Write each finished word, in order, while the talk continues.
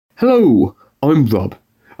Hello, I'm Rob,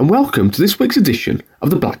 and welcome to this week's edition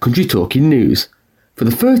of the Black Country Talking News for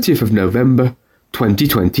the 30th of November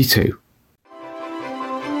 2022.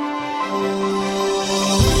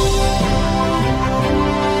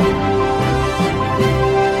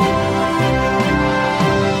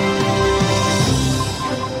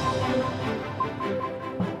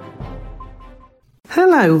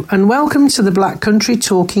 Hello and welcome to the Black Country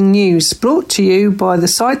Talking News, brought to you by the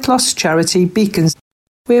sight loss charity Beacons.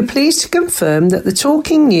 We are pleased to confirm that the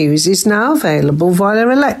Talking News is now available via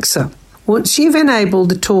Alexa. Once you've enabled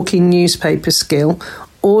the Talking Newspaper skill,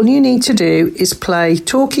 all you need to do is play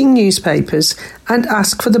Talking Newspapers and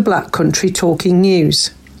ask for the Black Country Talking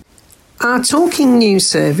News. Our Talking News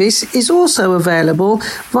service is also available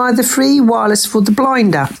via the free Wireless for the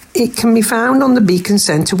Blind app. It can be found on the Beacon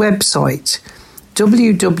Centre website,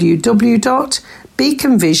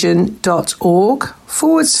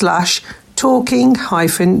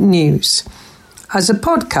 www.beaconvision.org/talking-news, as a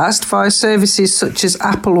podcast via services such as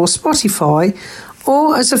Apple or Spotify,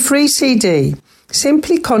 or as a free CD.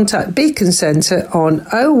 Simply contact Beacon Centre on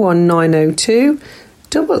 01902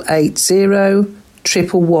 880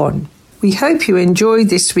 111. We hope you enjoy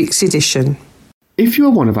this week's edition. If you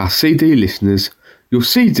are one of our CD listeners, your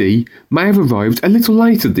CD may have arrived a little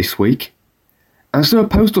later this week. As there are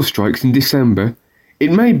postal strikes in December,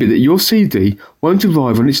 it may be that your CD won't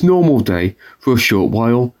arrive on its normal day for a short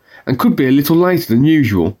while and could be a little later than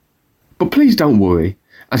usual. But please don't worry,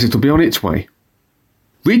 as it'll be on its way.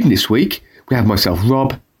 Reading this week, we have myself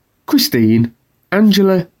Rob, Christine,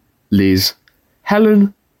 Angela, Liz,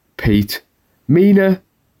 Helen, Pete, Mina,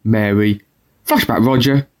 Mary, Flashback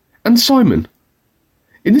Roger and Simon.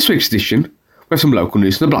 In this week's edition, we have some local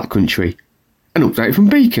news from the Black Country, an update from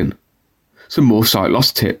Beacon, some more sight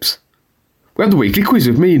loss tips. We have the weekly quiz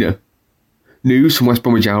with Mina, news from West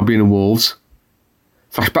Bromwich Albion and Wolves,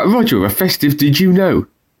 Flashback Roger of Festive Did You Know,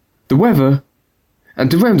 the weather,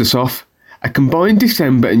 and to round us off, a combined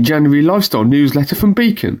December and January lifestyle newsletter from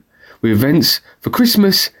Beacon with events for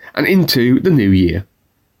Christmas and into the new year.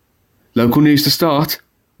 Local news to start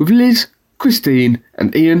with Liz, Christine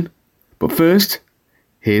and Ian, but first,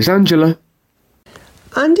 here's Angela.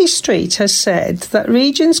 Andy Street has said that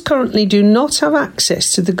regions currently do not have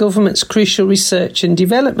access to the government's crucial research and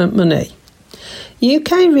development money.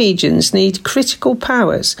 UK regions need critical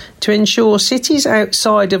powers to ensure cities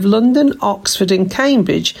outside of London, Oxford and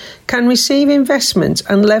Cambridge can receive investment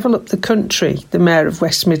and level up the country, the Mayor of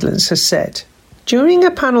West Midlands has said. During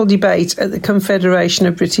a panel debate at the Confederation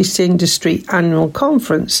of British Industry annual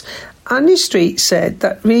conference, Andy Street said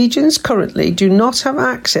that regions currently do not have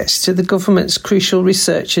access to the government's crucial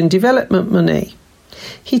research and development money.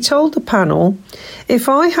 He told the panel, "If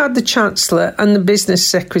I had the Chancellor and the Business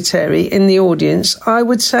Secretary in the audience, I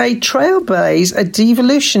would say trailblaze a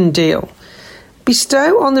devolution deal.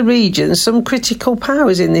 Bestow on the regions some critical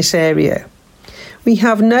powers in this area. We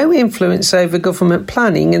have no influence over government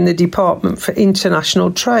planning in the Department for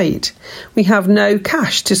International Trade. We have no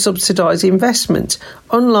cash to subsidise investment,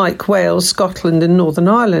 unlike Wales, Scotland and Northern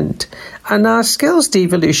Ireland, and our skills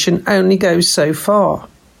devolution only goes so far.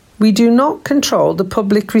 We do not control the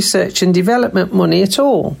public research and development money at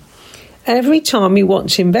all. Every time we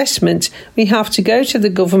want investment, we have to go to the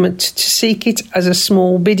government to seek it as a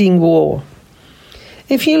small bidding war.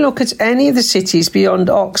 If you look at any of the cities beyond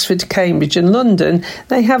Oxford, Cambridge and London,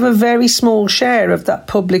 they have a very small share of that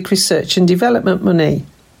public research and development money.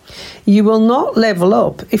 You will not level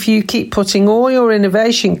up if you keep putting all your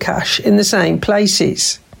innovation cash in the same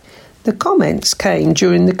places." The comments came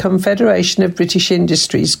during the Confederation of British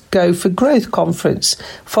Industry's Go for Growth conference,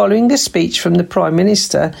 following a speech from the Prime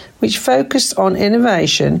Minister which focused on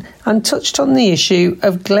innovation and touched on the issue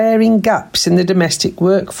of glaring gaps in the domestic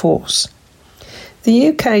workforce. The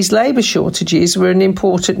UK's labour shortages were an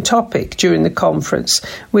important topic during the conference,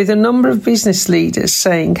 with a number of business leaders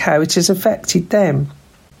saying how it has affected them.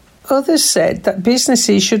 Others said that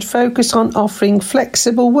businesses should focus on offering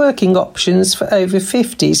flexible working options for over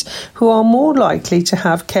 50s who are more likely to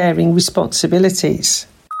have caring responsibilities.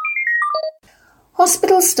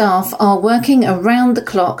 Hospital staff are working around the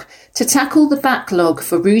clock to tackle the backlog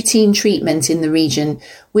for routine treatment in the region,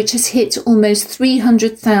 which has hit almost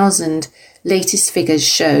 300,000, latest figures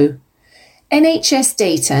show. NHS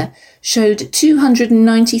data showed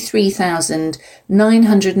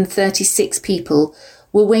 293,936 people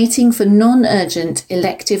were waiting for non-urgent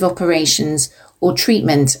elective operations or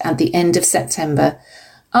treatment at the end of September,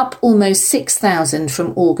 up almost 6,000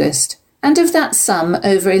 from August. And of that sum,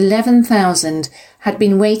 over 11,000 had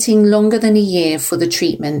been waiting longer than a year for the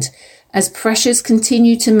treatment, as pressures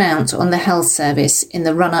continue to mount on the health service in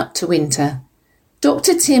the run-up to winter.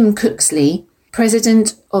 Dr. Tim Cooksley,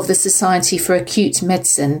 president of the Society for Acute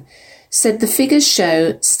Medicine, said the figures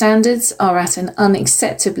show standards are at an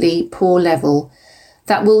unacceptably poor level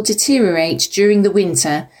that will deteriorate during the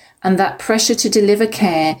winter and that pressure to deliver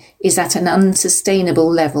care is at an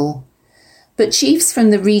unsustainable level. But chiefs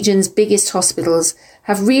from the region's biggest hospitals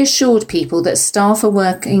have reassured people that staff are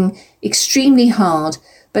working extremely hard,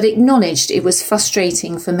 but acknowledged it was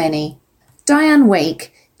frustrating for many. Diane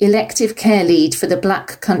Wake, elective care lead for the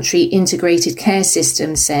Black Country Integrated Care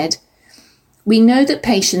System, said, "We know that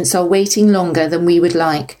patients are waiting longer than we would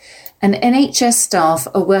like, and NHS staff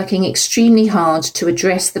are working extremely hard to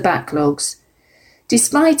address the backlogs.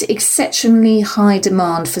 Despite exceptionally high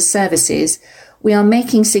demand for services, we are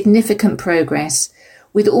making significant progress,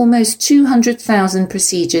 with almost 200,000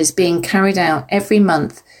 procedures being carried out every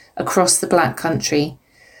month across the Black Country.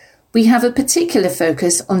 We have a particular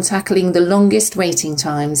focus on tackling the longest waiting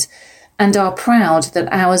times and are proud that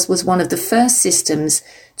ours was one of the first systems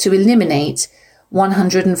to eliminate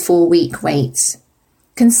 104-week waits.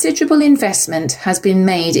 Considerable investment has been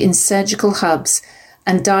made in surgical hubs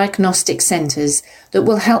and diagnostic centres that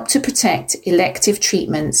will help to protect elective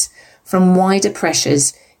treatments from wider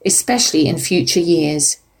pressures, especially in future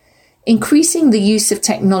years. Increasing the use of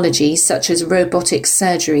technology such as robotic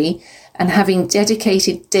surgery and having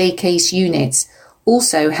dedicated day case units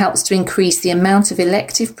also helps to increase the amount of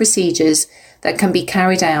elective procedures that can be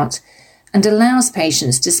carried out and allows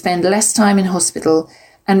patients to spend less time in hospital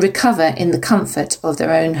and recover in the comfort of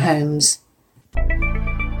their own homes."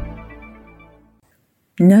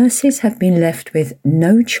 Nurses have been left with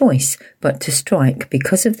no choice but to strike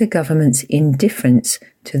because of the government's indifference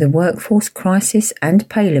to the workforce crisis and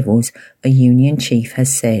pay levels, a union chief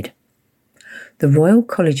has said. The Royal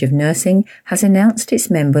College of Nursing has announced its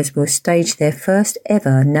members will stage their first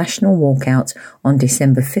ever national walkout on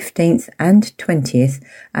December 15th and 20th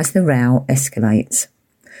as the row escalates.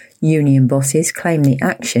 Union bosses claim the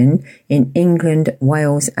action in England,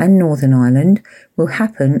 Wales and Northern Ireland will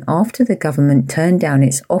happen after the government turned down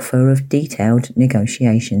its offer of detailed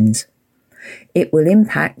negotiations. It will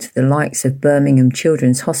impact the likes of Birmingham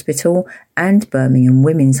Children's Hospital and Birmingham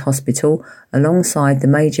Women's Hospital alongside the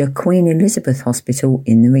major Queen Elizabeth Hospital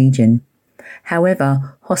in the region.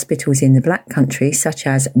 However, hospitals in the Black Country such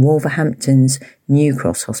as Wolverhampton's New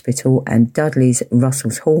Cross Hospital and Dudley's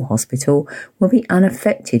Russell's Hall Hospital will be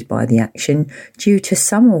unaffected by the action due to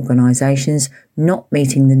some organisations not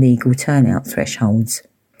meeting the legal turnout thresholds.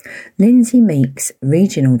 Lindsay Meeks,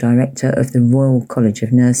 Regional Director of the Royal College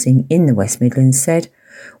of Nursing in the West Midlands, said,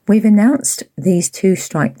 "We've announced these two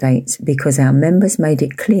strike dates because our members made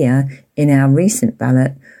it clear in our recent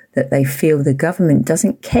ballot that they feel the government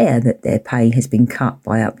doesn't care that their pay has been cut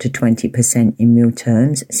by up to 20% in real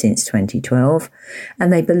terms since 2012,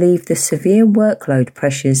 and they believe the severe workload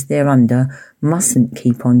pressures they're under mustn't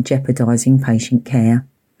keep on jeopardising patient care.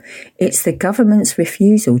 It's the government's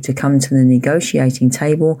refusal to come to the negotiating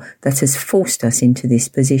table that has forced us into this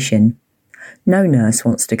position. No nurse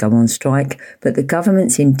wants to go on strike, but the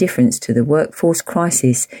government's indifference to the workforce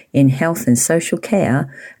crisis in health and social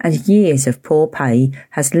care and years of poor pay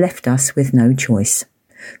has left us with no choice.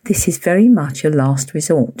 This is very much a last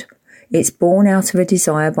resort. It's born out of a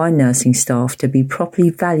desire by nursing staff to be properly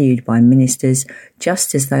valued by ministers,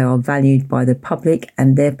 just as they are valued by the public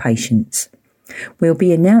and their patients. We'll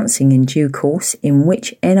be announcing in due course in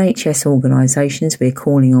which NHS organisations we're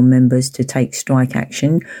calling on members to take strike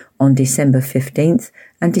action on December 15th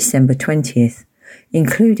and December 20th,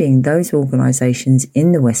 including those organisations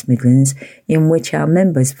in the West Midlands in which our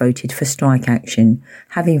members voted for strike action,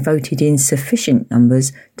 having voted in sufficient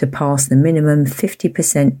numbers to pass the minimum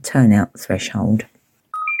 50% turnout threshold.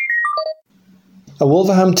 A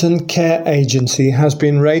Wolverhampton care agency has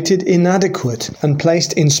been rated inadequate and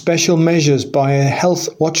placed in special measures by a health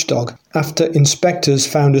watchdog after inspectors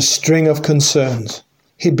found a string of concerns.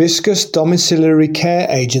 Hibiscus Domiciliary Care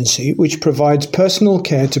Agency, which provides personal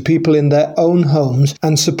care to people in their own homes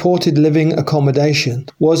and supported living accommodation,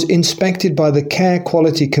 was inspected by the Care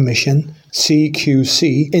Quality Commission,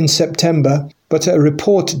 CQC, in September, but a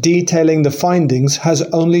report detailing the findings has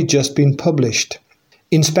only just been published.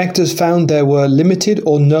 Inspectors found there were limited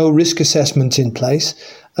or no risk assessments in place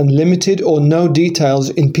and limited or no details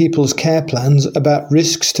in people's care plans about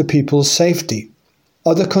risks to people's safety.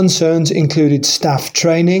 Other concerns included staff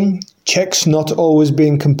training, checks not always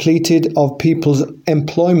being completed of people's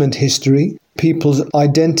employment history, people's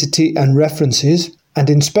identity and references, and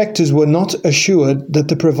inspectors were not assured that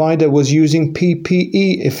the provider was using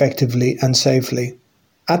PPE effectively and safely.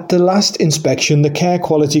 At the last inspection, the Care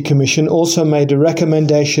Quality Commission also made a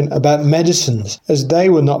recommendation about medicines as they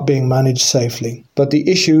were not being managed safely, but the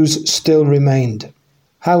issues still remained.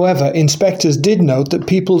 However, inspectors did note that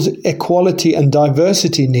people's equality and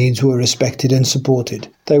diversity needs were respected and supported.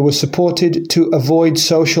 They were supported to avoid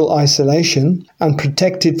social isolation and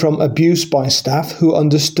protected from abuse by staff who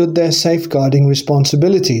understood their safeguarding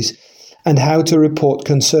responsibilities and how to report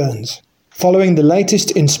concerns. Following the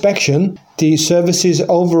latest inspection, the service's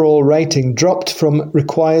overall rating dropped from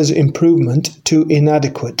requires improvement to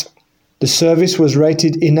inadequate. The service was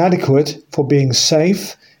rated inadequate for being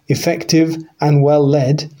safe, effective and well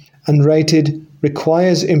led, and rated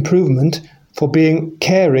requires improvement for being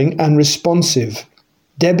caring and responsive.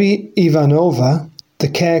 Debbie Ivanova, the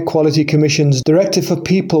Care Quality Commission's Director for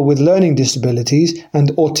People with Learning Disabilities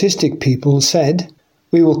and Autistic People, said,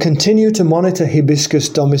 "We will continue to monitor Hibiscus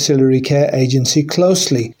Domiciliary Care Agency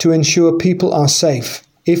closely to ensure people are safe.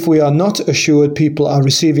 If we are not assured people are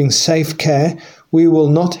receiving safe care, we will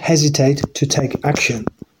not hesitate to take action."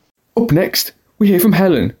 Up next, we hear from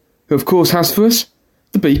Helen, who of course has for us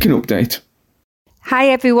the Beacon Update. Hi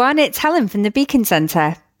everyone, it's Helen from the Beacon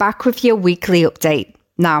Centre, back with your weekly update.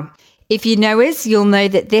 Now, if you know us, you'll know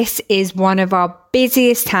that this is one of our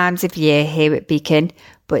busiest times of year here at Beacon,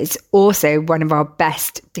 but it's also one of our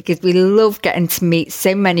best because we love getting to meet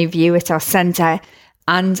so many of you at our centre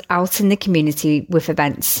and out in the community with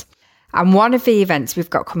events. And one of the events we've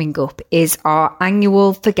got coming up is our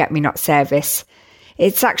annual Forget-Me-Not service.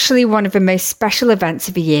 It's actually one of the most special events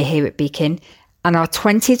of the year here at Beacon, and our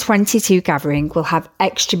 2022 gathering will have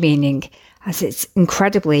extra meaning as it's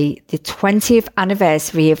incredibly the 20th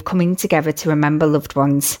anniversary of coming together to remember loved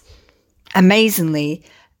ones. Amazingly,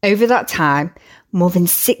 over that time, more than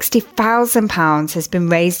 £60,000 has been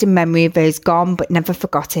raised in memory of those gone but never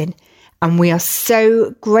forgotten, and we are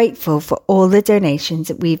so grateful for all the donations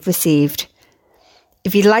that we've received.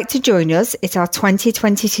 If you'd like to join us, it's our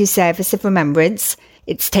 2022 Service of Remembrance.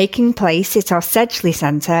 It's taking place at our Sedgley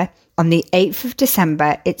Centre on the 8th of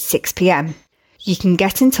December at 6 p.m. You can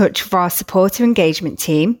get in touch with our supporter engagement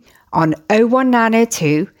team on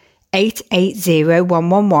 01902 880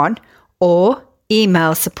 111 or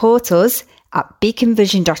email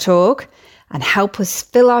supporters@beaconvision.org and help us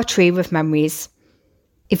fill our tree with memories.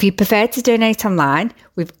 If you prefer to donate online,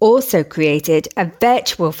 we've also created a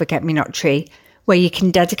virtual Forget-Me-Not tree where you can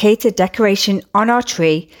dedicate a decoration on our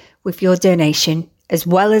tree with your donation, as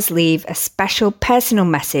well as leave a special personal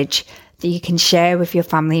message that you can share with your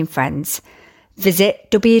family and friends. Visit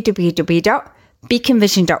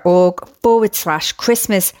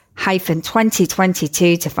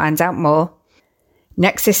www.beaconvision.org/Christmas-2022 to find out more.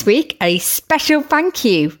 Next this week, a special thank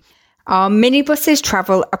you. Our minibuses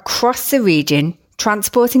travel across the region,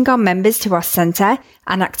 transporting our members to our centre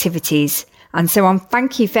and activities. And so on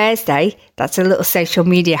Thank You Thursday, that's a little social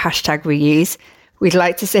media hashtag we use, we'd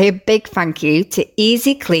like to say a big thank you to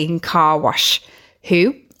Easy Clean Car Wash,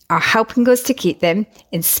 who are helping us to keep them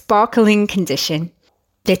in sparkling condition.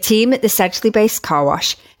 The team at the Sedgley-based car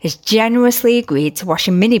wash has generously agreed to wash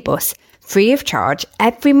a minibus free of charge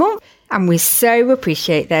every month, and we so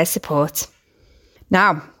appreciate their support.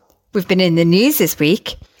 Now, we've been in the news this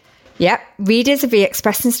week. Yep, readers of the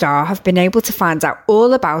Express and Star have been able to find out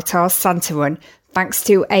all about our Santa Run thanks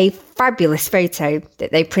to a fabulous photo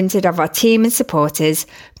that they printed of our team and supporters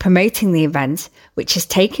promoting the event, which is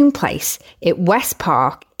taking place at West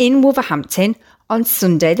Park in Wolverhampton on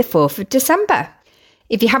Sunday the 4th of December.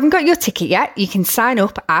 If you haven't got your ticket yet, you can sign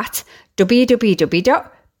up at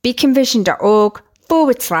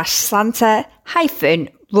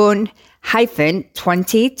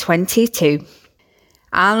www.beaconvision.org/Santa-Run-2022.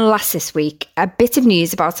 And last this week, a bit of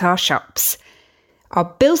news about our shops.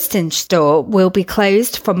 Our Bilston store will be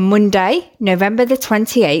closed from Monday, November the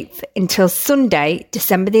 28th until Sunday,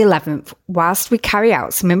 December the 11th, whilst we carry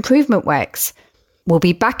out some improvement works. We'll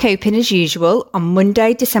be back open as usual on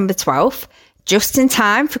Monday, December 12th, just in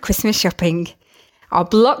time for Christmas shopping. Our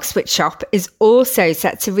Blockswich shop is also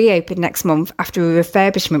set to reopen next month after a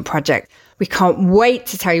refurbishment project. We can't wait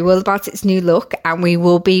to tell you all about its new look, and we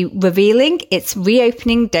will be revealing its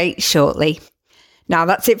reopening date shortly. Now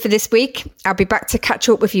that's it for this week. I'll be back to catch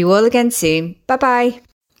up with you all again soon. Bye-bye.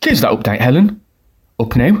 Cheers for that update, Helen.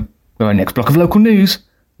 Up now, with our next block of local news.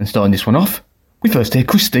 And starting this one off, we first hear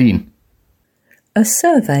Christine. A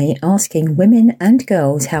survey asking women and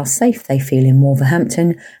girls how safe they feel in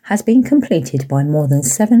Wolverhampton has been completed by more than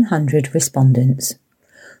 700 respondents.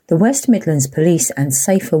 The West Midlands Police and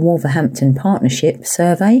Safer Wolverhampton Partnership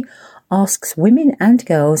survey asks women and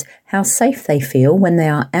girls how safe they feel when they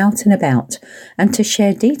are out and about and to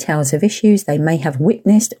share details of issues they may have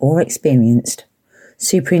witnessed or experienced.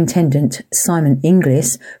 Superintendent Simon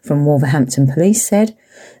Inglis from Wolverhampton Police said,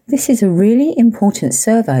 "This is a really important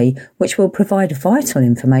survey which will provide vital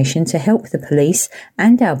information to help the police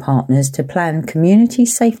and our partners to plan community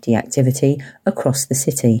safety activity across the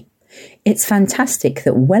city. It's fantastic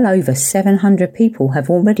that well over 700 people have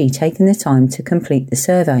already taken the time to complete the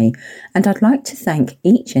survey, and I'd like to thank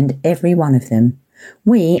each and every one of them.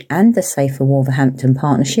 We and the Safer Wolverhampton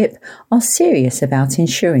Partnership are serious about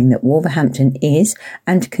ensuring that Wolverhampton is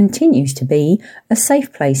and continues to be a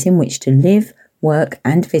safe place in which to live, work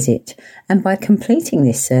and visit, and by completing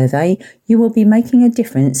this survey you will be making a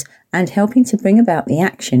difference and helping to bring about the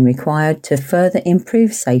action required to further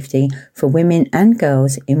improve safety for women and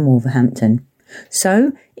girls in Wolverhampton.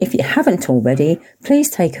 So, if you haven't already,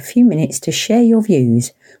 please take a few minutes to share your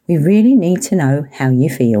views. We really need to know how you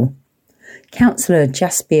feel." Councillor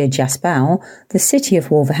Jaspir Jasbal, the City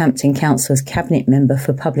of Wolverhampton Council's Cabinet Member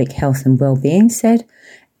for Public Health and Wellbeing, said,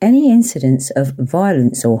 "Any incidents of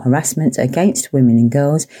violence or harassment against women and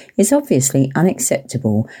girls is obviously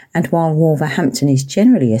unacceptable, and while Wolverhampton is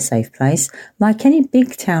generally a safe place, like any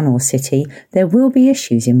big town or city, there will be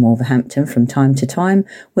issues in Wolverhampton from time to time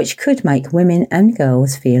which could make women and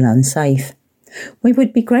girls feel unsafe. We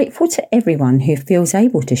would be grateful to everyone who feels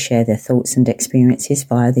able to share their thoughts and experiences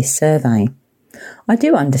via this survey. I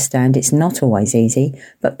do understand it's not always easy,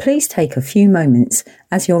 but please take a few moments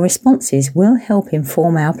as your responses will help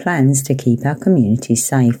inform our plans to keep our communities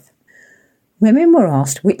safe." Women were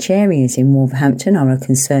asked which areas in Wolverhampton are a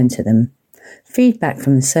concern to them. Feedback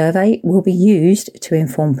from the survey will be used to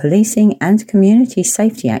inform policing and community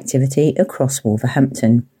safety activity across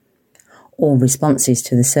Wolverhampton. All responses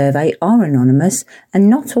to the survey are anonymous and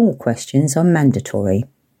not all questions are mandatory.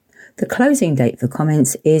 The closing date for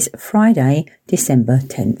comments is Friday, December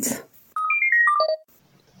 10th.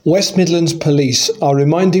 West Midlands Police are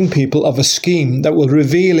reminding people of a scheme that will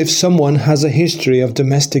reveal if someone has a history of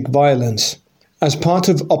domestic violence. As part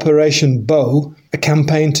of Operation Bow, a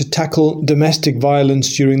campaign to tackle domestic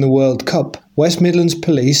violence during the World Cup, West Midlands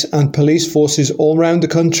Police and police forces all round the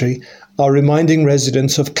country are reminding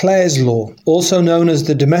residents of Clare's Law. Also known as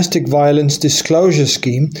the Domestic Violence Disclosure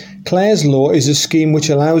Scheme, Clare's Law is a scheme which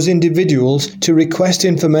allows individuals to request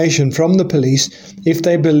information from the police if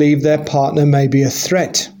they believe their partner may be a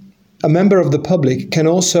threat. A member of the public can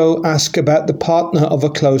also ask about the partner of a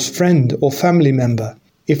close friend or family member.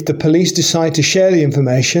 If the police decide to share the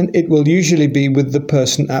information, it will usually be with the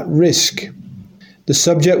person at risk. The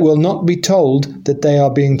subject will not be told that they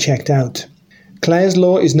are being checked out. Clare's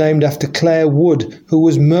Law is named after Claire Wood, who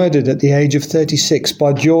was murdered at the age of 36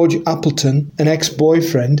 by George Appleton, an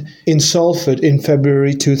ex-boyfriend, in Salford in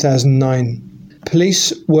February 2009.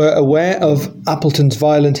 Police were aware of Appleton's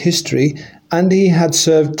violent history, and he had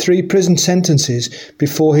served 3 prison sentences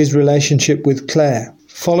before his relationship with Claire.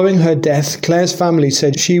 Following her death, Claire's family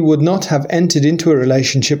said she would not have entered into a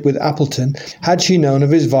relationship with Appleton had she known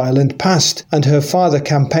of his violent past, and her father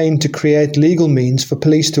campaigned to create legal means for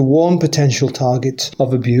police to warn potential targets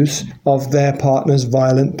of abuse of their partner's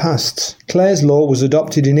violent pasts. Clare's Law was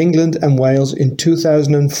adopted in England and Wales in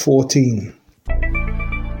 2014.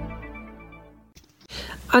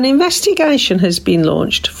 An investigation has been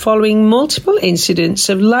launched following multiple incidents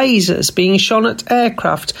of lasers being shone at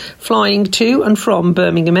aircraft flying to and from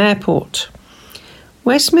Birmingham Airport.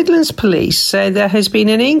 West Midlands Police say there has been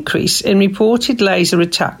an increase in reported laser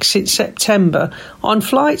attacks since September on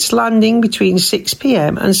flights landing between 6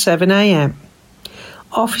 p.m. and 7 a.m.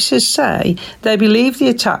 Officers say they believe the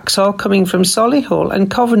attacks are coming from Solihull and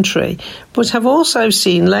Coventry, but have also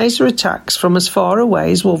seen laser attacks from as far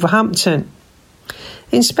away as Wolverhampton.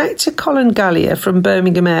 Inspector Colin Gallier from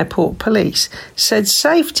Birmingham Airport Police said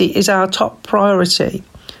safety is our top priority.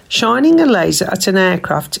 Shining a laser at an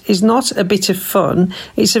aircraft is not a bit of fun,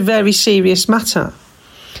 it's a very serious matter.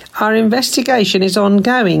 Our investigation is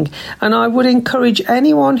ongoing and I would encourage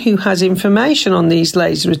anyone who has information on these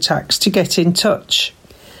laser attacks to get in touch.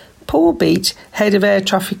 Paul Beat, Head of Air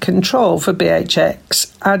Traffic Control for BHX,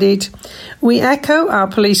 added, "We echo our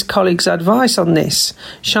police colleagues' advice on this.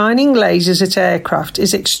 Shining lasers at aircraft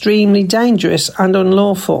is extremely dangerous and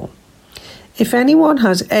unlawful. If anyone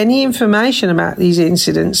has any information about these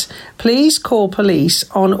incidents, please call police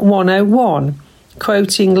on 101,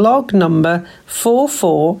 quoting log number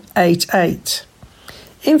 4488.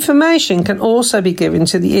 Information can also be given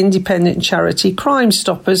to the independent charity Crime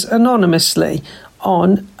Stoppers anonymously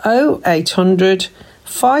on 0800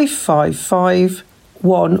 555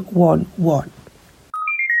 111.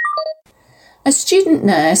 A student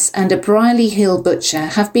nurse and a Brierley Hill butcher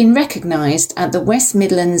have been recognised at the West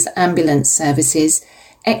Midlands Ambulance Services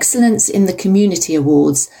Excellence in the Community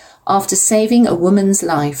Awards after saving a woman's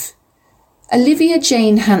life. Olivia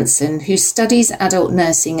Jane Hanson, who studies adult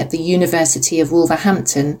nursing at the University of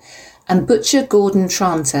Wolverhampton, and butcher Gordon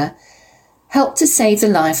Tranter, helped to save the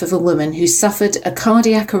life of a woman who suffered a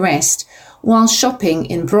cardiac arrest while shopping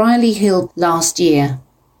in Brierley Hill last year.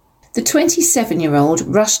 The 27-year-old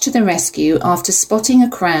rushed to the rescue after spotting a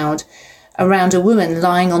crowd around a woman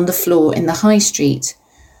lying on the floor in the high street.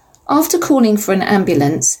 After calling for an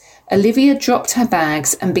ambulance, Olivia dropped her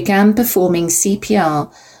bags and began performing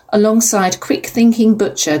CPR alongside quick-thinking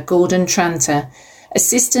butcher Gordon Tranter,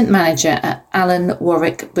 assistant manager at Allen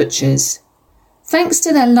Warwick Butchers. Thanks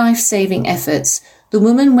to their life-saving efforts, the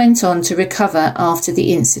woman went on to recover after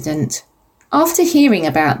the incident. After hearing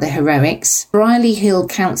about the heroics, Brierley Hill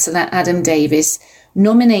councillor Adam Davis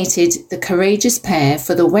nominated the courageous pair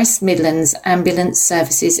for the West Midlands Ambulance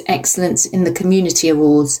Services Excellence in the Community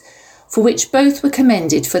Awards, for which both were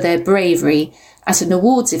commended for their bravery at an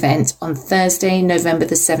awards event on Thursday, November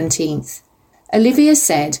the 17th. Olivia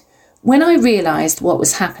said, "When I realised what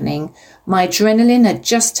was happening, my adrenaline had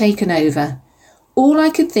just taken over. All I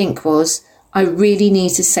could think was, I really need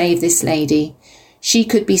to save this lady. She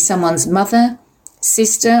could be someone's mother,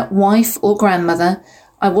 sister, wife or grandmother.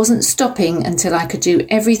 I wasn't stopping until I could do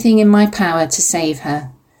everything in my power to save her.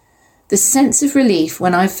 The sense of relief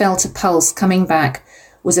when I felt a pulse coming back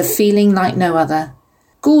was a feeling like no other."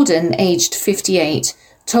 Gordon, aged 58,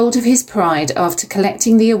 told of his pride after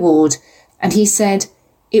collecting the award, and he said,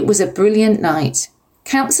 "It was a brilliant night."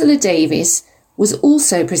 Councillor Davis was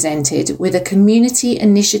also presented with a Community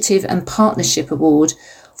Initiative and Partnership Award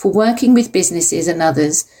for working with businesses and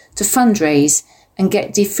others to fundraise and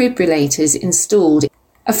get defibrillators installed.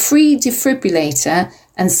 A free defibrillator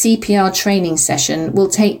and CPR training session will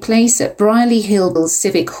take place at Brierley Hill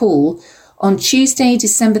Civic Hall on Tuesday,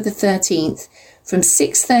 December the 13th from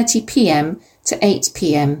 6:30pm to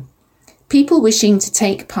 8pm. People wishing to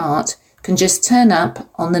take part can just turn up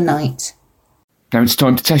on the night. Now it's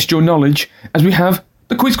time to test your knowledge, as we have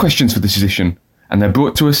the quiz questions for this edition, and they're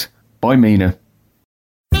brought to us by Mina.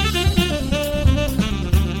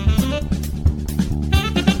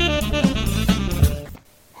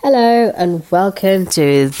 Hello and welcome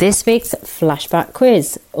to this week's Flashback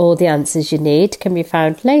Quiz. All the answers you need can be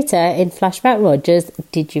found later in Flashback Roger's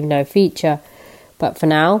Did You Know feature. But for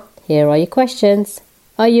now, here are your questions.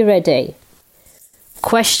 Are you ready?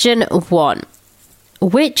 Question 1.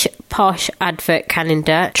 Which posh advert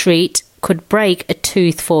calendar treat could break a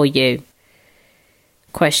tooth for you?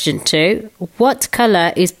 Question 2. What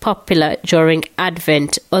colour is popular during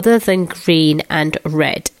Advent other than green and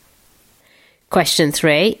red? Question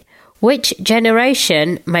 3. Which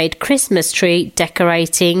generation made Christmas tree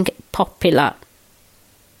decorating popular?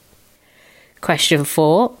 Question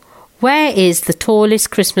 4. Where is the tallest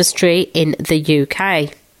Christmas tree in the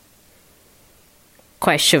UK?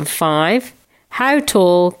 Question 5. How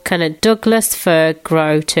tall can a Douglas fir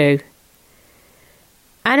grow to?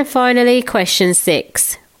 And finally, question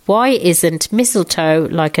 6. Why isn't mistletoe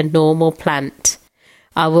like a normal plant?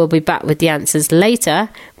 I will be back with the answers later,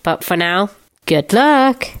 but for now, good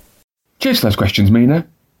luck! Cheers for those questions, Mina.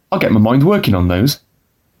 I'll get my mind working on those.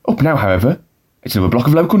 Up now, however, it's another block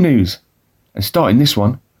of local news. And starting this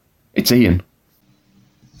one, it's Ian.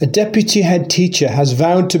 A deputy head teacher has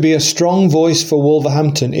vowed to be a strong voice for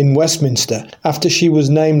Wolverhampton in Westminster after she was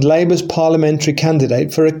named Labour's parliamentary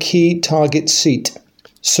candidate for a key target seat.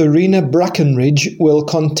 Serena Brackenridge will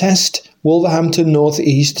contest Wolverhampton North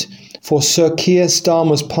East for Sir Keir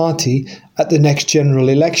Starmer's party at the next general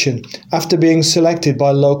election after being selected by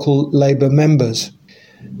local Labour members.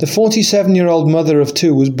 The 47-year-old mother of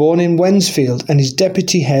two was born in Wensfield and is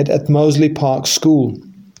deputy head at Moseley Park School.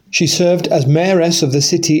 She served as mayoress of the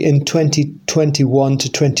city in 2021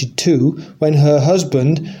 to 22 when her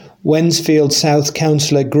husband, Wensfield South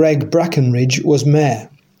councillor Greg Brackenridge, was mayor.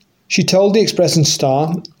 She told the Express and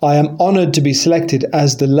Star, "I am honoured to be selected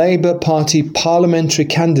as the Labour Party parliamentary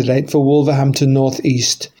candidate for Wolverhampton North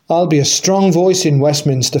East. I'll be a strong voice in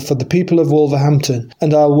Westminster for the people of Wolverhampton,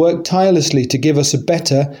 and I'll work tirelessly to give us a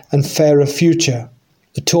better and fairer future.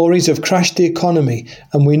 The Tories have crashed the economy,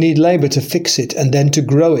 and we need Labour to fix it and then to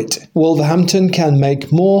grow it. Wolverhampton can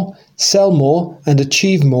make more, sell more, and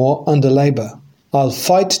achieve more under Labour. I'll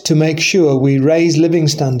fight to make sure we raise living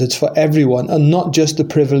standards for everyone and not just the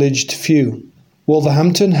privileged few.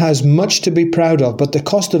 Wolverhampton has much to be proud of, but the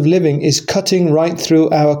cost of living is cutting right through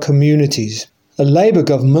our communities. A Labour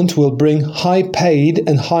government will bring high-paid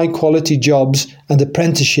and high-quality jobs and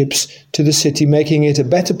apprenticeships to the city, making it a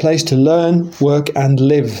better place to learn, work and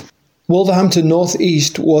live." Wolverhampton North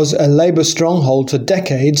East was a Labour stronghold for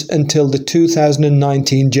decades until the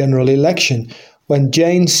 2019 general election, when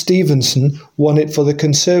Jane Stevenson won it for the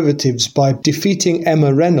Conservatives by defeating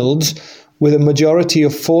Emma Reynolds with a majority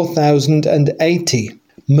of 4,080.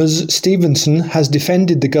 Ms Stevenson has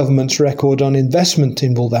defended the government's record on investment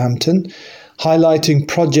in Wolverhampton, highlighting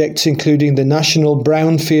projects including the National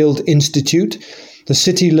Brownfield Institute, the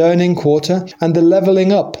City Learning Quarter and the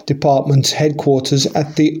Levelling Up Department's headquarters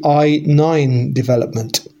at the I-9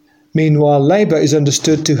 development. Meanwhile, Labour is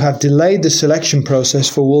understood to have delayed the selection process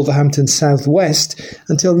for Wolverhampton South West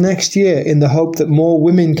until next year in the hope that more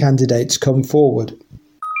women candidates come forward.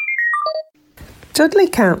 Dudley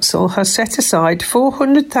Council has set aside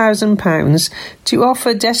 £400,000 to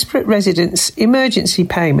offer desperate residents emergency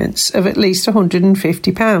payments of at least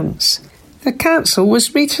 £150. The council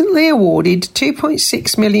was recently awarded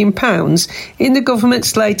 £2.6 million in the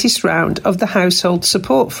government's latest round of the Household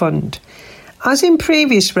Support Fund. As in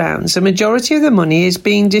previous rounds, a majority of the money is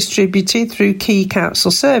being distributed through key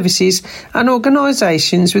council services and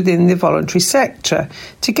organisations within the voluntary sector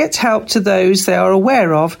to get help to those they are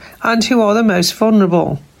aware of and who are the most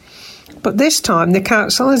vulnerable. But this time the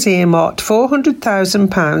council has earmarked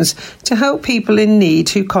 £400,000 to help people in need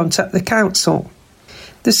who contact the council.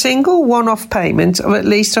 The single one-off payment of at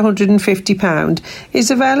least £150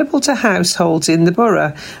 is available to households in the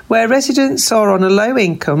borough where residents are on a low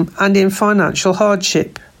income and in financial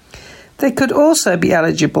hardship. They could also be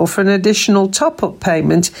eligible for an additional top-up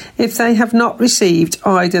payment if they have not received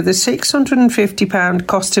either the £650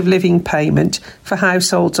 cost of living payment for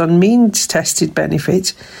households on means-tested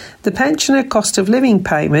benefit, the pensioner cost of living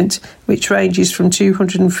payment, which ranges from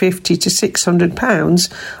 £250 to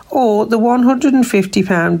 £600, or the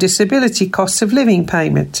 £150 disability cost of living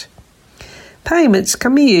payment. Payments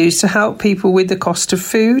can be used to help people with the cost of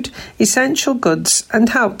food, essential goods and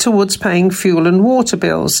help towards paying fuel and water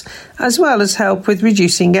bills, as well as help with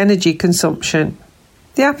reducing energy consumption.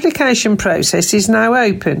 The application process is now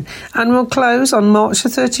open and will close on March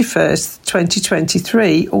 31st,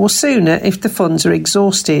 2023 or sooner if the funds are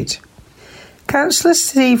exhausted. Councillor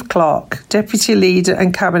Steve Clark, Deputy Leader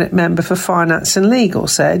and Cabinet Member for Finance and Legal,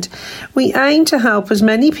 said, "We aim to help as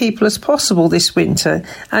many people as possible this winter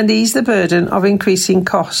and ease the burden of increasing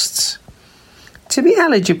costs. To be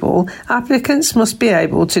eligible, applicants must be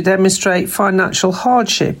able to demonstrate financial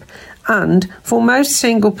hardship and, for most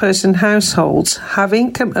single-person households, have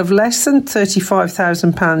income of less than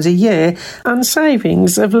 £35,000 a year and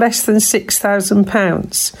savings of less than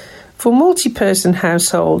 £6,000. For multi-person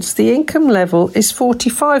households, the income level is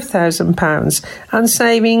 £45,000 and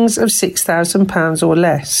savings of £6,000 or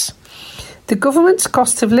less. The government's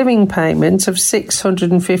cost of living payment of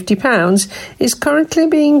 £650 is currently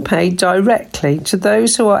being paid directly to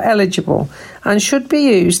those who are eligible and should be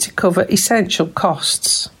used to cover essential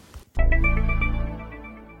costs."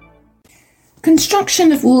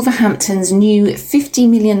 Construction of Wolverhampton's new £50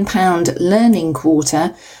 million learning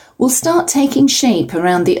quarter will start taking shape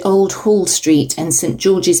around the old Hall Street and St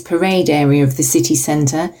George's Parade area of the city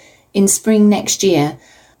centre in spring next year,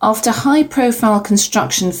 after high-profile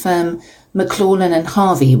construction firm McLaughlan and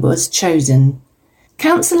Harvey was chosen.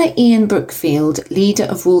 Councillor Ian Brookfield, leader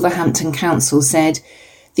of Wolverhampton Council, said,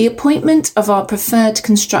 "The appointment of our preferred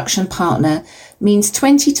construction partner means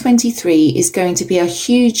 2023 is going to be a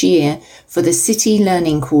huge year for the City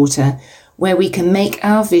Learning Quarter, where we can make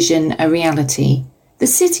our vision a reality. The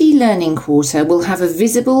City Learning Quarter will have a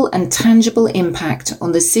visible and tangible impact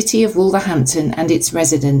on the city of Wolverhampton and its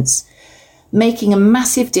residents, making a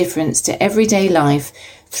massive difference to everyday life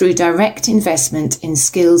through direct investment in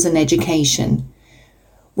skills and education.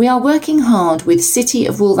 We are working hard with City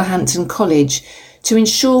of Wolverhampton College to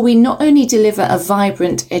ensure we not only deliver a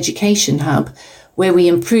vibrant education hub where we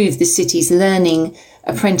improve the city's learning,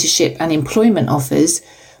 apprenticeship and employment offers,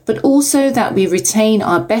 but also that we retain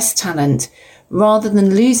our best talent rather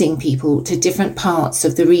than losing people to different parts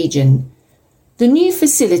of the region. The new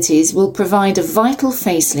facilities will provide a vital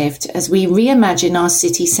facelift as we reimagine our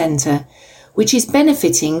city centre, which is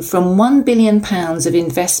benefiting from £1 billion of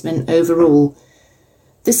investment overall.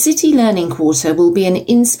 The City Learning Quarter will be an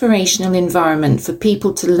inspirational environment for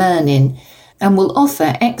people to learn in and will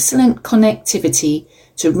offer excellent connectivity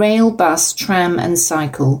to rail, bus, tram and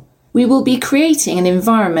cycle. We will be creating an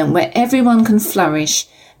environment where everyone can flourish,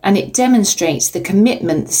 and it demonstrates the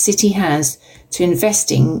commitment the city has to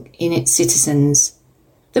investing in its citizens.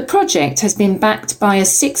 The project has been backed by a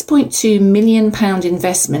 £6.2 million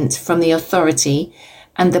investment from the authority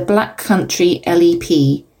and the Black Country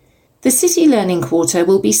LEP. The City Learning Quarter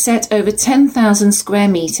will be set over 10,000 square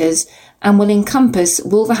metres and will encompass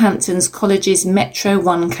Wolverhampton's College's Metro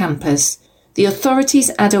 1 campus, the authority's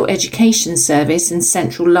Adult Education Service and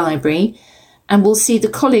Central Library, and will see the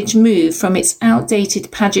college move from its outdated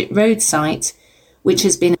Paget Road site, which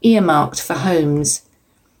has been earmarked for homes.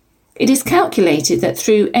 It is calculated that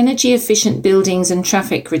through energy-efficient buildings and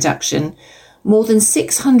traffic reduction, more than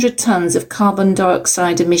 600 tonnes of carbon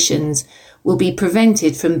dioxide emissions will be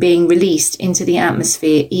prevented from being released into the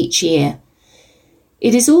atmosphere each year.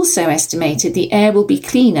 It is also estimated the air will be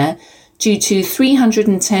cleaner due to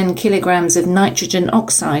 310 kilograms of nitrogen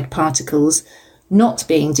oxide particles not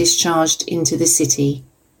being discharged into the city.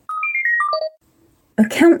 A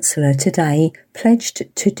councillor today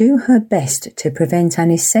pledged to do her best to prevent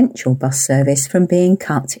an essential bus service from being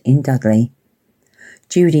cut in Dudley.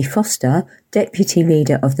 Judy Foster, deputy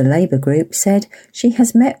leader of the Labour group, said she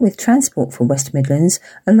has met with Transport for West Midlands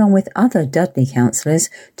along with other Dudley councillors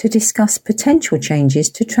to discuss potential changes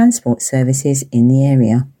to transport services in the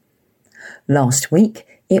area. Last week,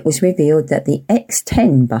 it was revealed that the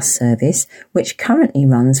X10 bus service, which currently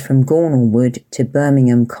runs from Gornal Wood to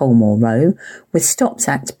Birmingham Colmore Row, with stops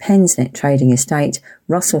at Pensnet Trading Estate,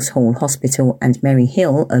 Russells Hall Hospital and Merry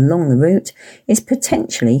Hill along the route, is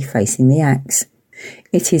potentially facing the axe.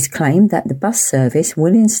 It is claimed that the bus service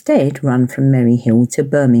will instead run from Merry Hill to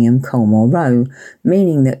Birmingham Colmore Row,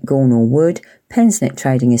 meaning that Gornal Wood, Pensnet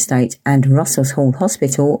Trading Estate and Russells Hall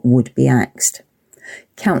Hospital would be axed.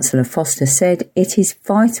 Councillor Foster said it is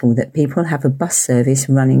vital that people have a bus service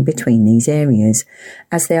running between these areas,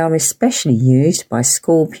 as they are especially used by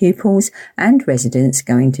school pupils and residents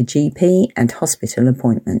going to GP and hospital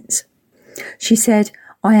appointments. She said,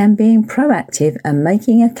 "I am being proactive and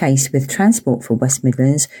making a case with Transport for West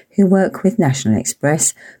Midlands, who work with National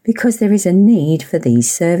Express, because there is a need for these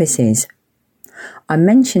services." I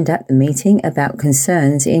mentioned at the meeting about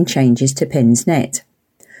concerns in changes to Pensnet.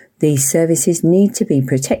 These services need to be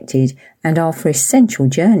protected and are for essential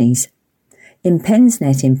journeys. In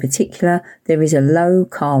Pensnet in particular, there is a low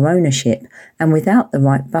car ownership, and without the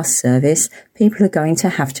right bus service, people are going to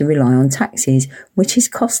have to rely on taxis, which is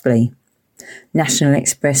costly. National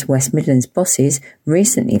Express West Midlands bosses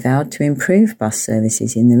recently vowed to improve bus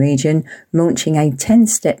services in the region, launching a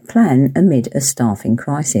 10-step plan amid a staffing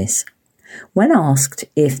crisis. When asked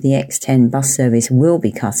if the X10 bus service will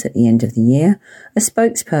be cut at the end of the year, a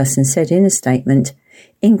spokesperson said in a statement,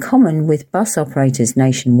 "In common with bus operators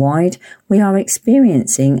nationwide, we are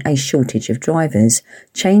experiencing a shortage of drivers,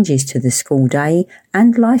 changes to the school day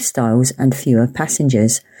and lifestyles and fewer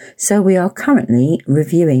passengers, so we are currently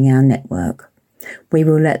reviewing our network. We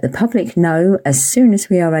will let the public know as soon as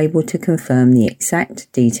we are able to confirm the exact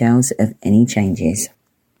details of any changes."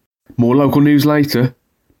 More local news later,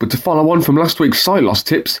 but to follow on from last week's sight loss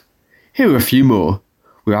tips, here are a few more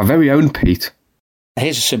with our very own Pete.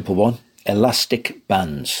 Here's a simple one: elastic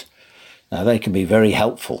bands. Now, they can be very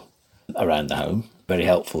helpful around the home, very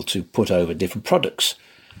helpful to put over different products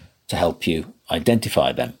to help you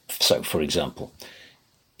identify them. So, for example,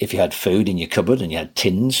 if you had food in your cupboard and you had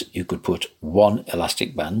tins, you could put one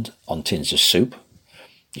elastic band on tins of soup.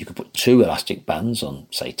 You could put two elastic bands on,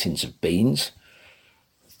 say, tins of beans,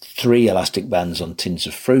 three elastic bands on tins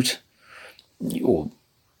of fruit, or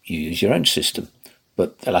you use your own system.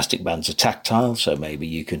 But elastic bands are tactile, so maybe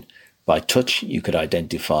you can, by touch, you could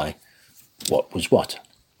identify what was what.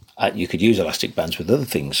 You could use elastic bands with other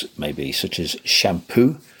things, maybe such as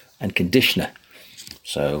shampoo and conditioner.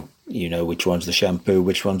 So you know which one's the shampoo,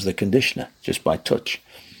 which one's the conditioner, just by touch.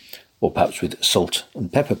 Or perhaps with salt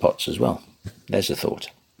and pepper pots as well. There's a thought.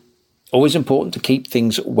 Always important to keep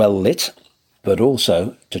things well lit, but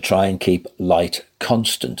also to try and keep light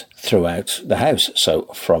constant throughout the house. So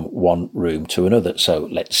from one room to another. So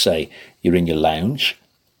let's say you're in your lounge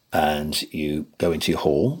and you go into your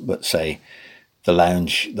hall, but say the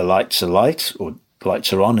lounge, the lights are light, or the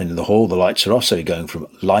lights are on, and in the hall the lights are off. So you're going from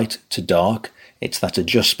light to dark. It's that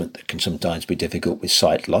adjustment that can sometimes be difficult with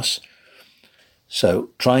sight loss. So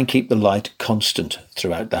try and keep the light constant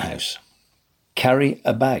throughout the house. Carry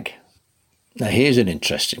a bag. Now here's an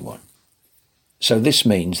interesting one. So this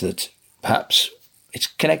means that perhaps it's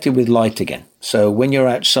connected with light again. So when you're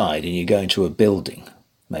outside and you go into a building,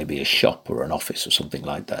 maybe a shop or an office or something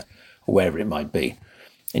like that, or wherever it might be,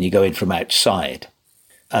 and you go in from outside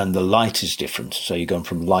and the light is different. So you're going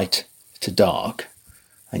from light to dark,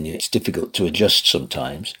 and it's difficult to adjust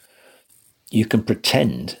sometimes. You can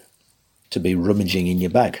pretend to be rummaging in your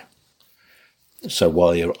bag. So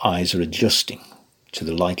while your eyes are adjusting to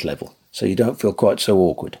the light level, so you don't feel quite so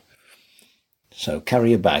awkward. So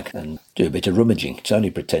carry a bag and do a bit of rummaging. It's only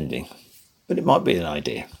pretending, but it might be an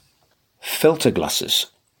idea. Filter glasses.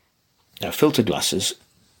 Now, filter glasses,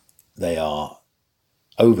 they are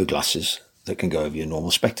over glasses that can go over your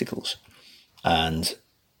normal spectacles. And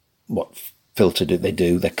what filter do they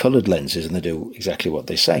do? They're coloured lenses, and they do exactly what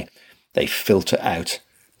they say. They filter out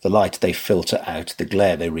the light, they filter out the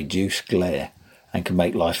glare, they reduce glare and can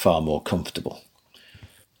make life far more comfortable.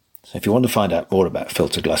 So if you want to find out more about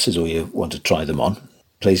filter glasses, or you want to try them on,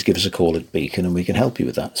 please give us a call at Beacon and we can help you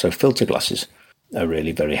with that. So filter glasses are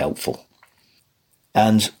really very helpful.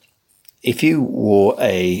 And if you wore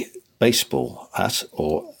a baseball hat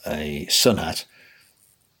or a sun hat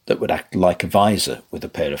that would act like a visor with a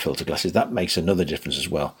pair of filter glasses, that makes another difference as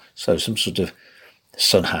well. So some sort of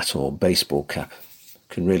sun hat or baseball cap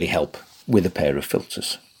can really help with a pair of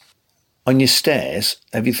filters. On your stairs,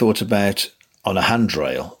 have you thought about, on a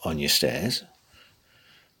handrail on your stairs,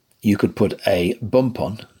 you could put a bump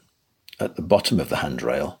on at the bottom of the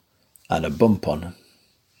handrail and a bump on,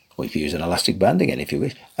 or you could use an elastic band again if you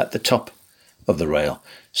wish, at the top of the rail.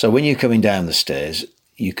 So when you're coming down the stairs,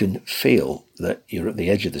 you can feel that you're at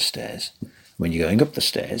the edge of the stairs. When you're going up the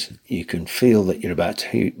stairs, you can feel that you're about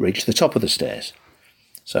to reach the top of the stairs.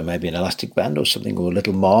 So maybe an elastic band or something, or a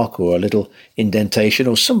little mark or a little indentation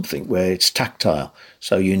or something where it's tactile,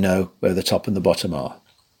 so you know where the top and the bottom are.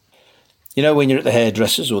 You know, when you're at the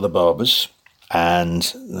hairdressers or the barbers and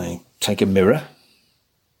they take a mirror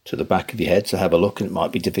to the back of your head to have a look, and it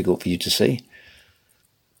might be difficult for you to see.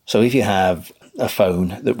 So if you have a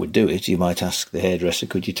phone that would do it, you might ask the hairdresser,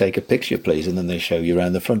 could you take a picture please? And then they show you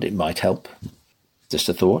around the front. It might help. Just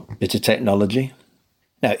a thought, bit of technology.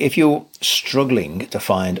 Now, if you're struggling to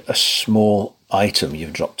find a small item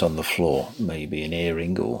you've dropped on the floor, maybe an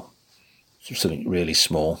earring or something really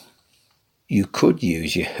small, you could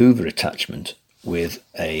use your Hoover attachment with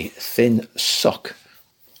a thin sock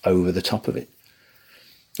over the top of it,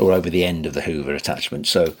 or over the end of the Hoover attachment.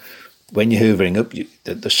 So when you're hoovering up,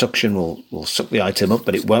 the suction will suck the item up,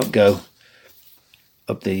 but it won't go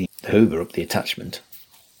up the Hoover, up the attachment.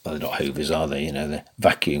 Well, they're not Hoovers, are they? You know, they're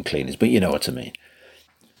vacuum cleaners, but you know what I mean.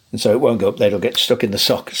 And so it won't go up there, it'll get stuck in the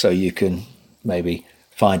sock, so you can maybe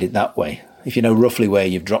find it that way. If you know roughly where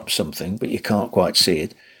you've dropped something, but you can't quite see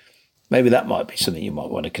it, maybe that might be something you might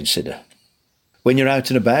want to consider. When you're out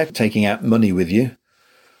and about, taking out money with you,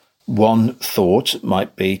 one thought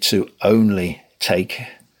might be to only take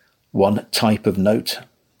one type of note.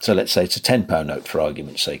 So let's say it's a £10 note for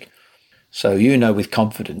argument's sake. So you know with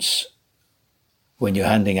confidence, when you're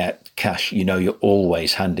handing out cash, you know you're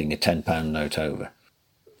always handing a £10 note over.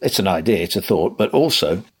 It's an idea, it's a thought, but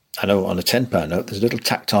also, I know on a £10 note, there's a little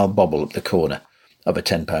tactile bobble at the corner of a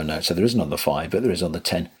 £10 note. So there isn't on the 5, but there is on the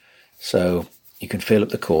 10. So you can feel at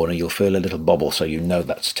the corner, you'll feel a little bobble, so you know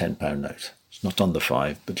that's a £10 note. It's not on the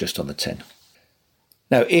 5, but just on the 10.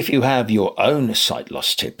 Now, if you have your own sight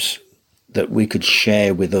loss tips that we could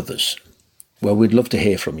share with others, well, we'd love to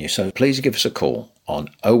hear from you. So please give us a call on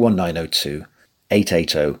 01902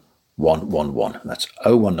 880 111. That's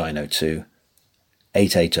 01902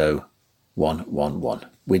 880 111.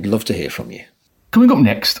 We'd love to hear from you. Coming up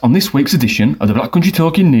next on this week's edition of the Black Country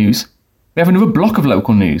Talking News, we have another block of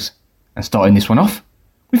local news. And starting this one off,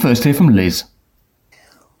 we first hear from Liz.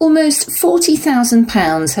 Almost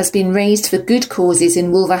 £40,000 has been raised for good causes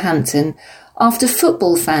in Wolverhampton after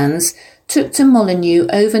football fans took to Molineux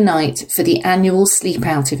overnight for the annual Sleep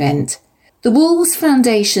Out event. The Wolves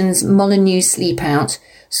Foundation's Molineux Sleep Out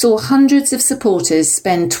saw hundreds of supporters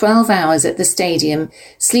spend 12 hours at the stadium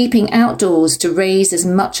sleeping outdoors to raise as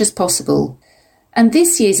much as possible. And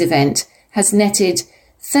this year's event has netted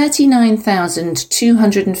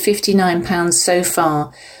 £39,259 so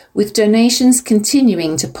far, with donations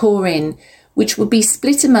continuing to pour in, which will be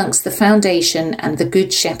split amongst the Foundation and the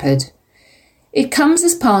Good Shepherd. It comes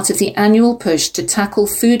as part of the annual push to tackle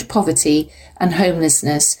food poverty and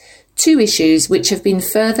homelessness, two issues which have been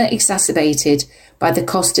further exacerbated by the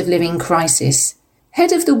cost of living crisis.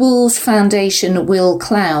 Head of the Wolves Foundation, Will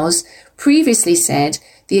Clowes, previously said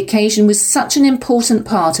the occasion was such an important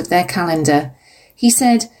part of their calendar. He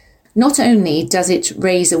said, "Not only does it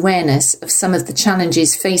raise awareness of some of the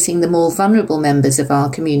challenges facing the more vulnerable members of our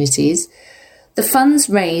communities, the funds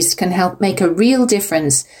raised can help make a real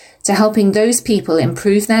difference to helping those people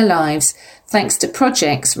improve their lives thanks to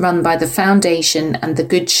projects run by the Foundation and the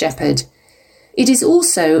Good Shepherd. It is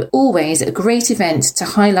also always a great event to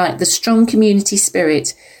highlight the strong community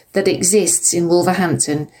spirit that exists in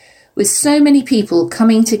Wolverhampton, with so many people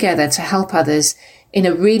coming together to help others in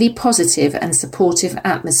a really positive and supportive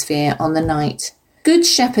atmosphere on the night." Good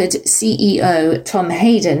Shepherd CEO Tom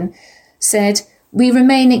Hayden said, "We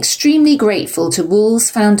remain extremely grateful to Wolves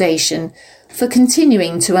Foundation for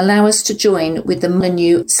continuing to allow us to join with the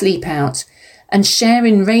Molineux Sleep Out and share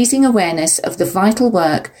in raising awareness of the vital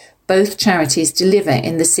work both charities deliver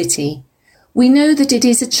in the city. We know that it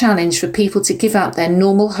is a challenge for people to give up their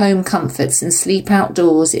normal home comforts and sleep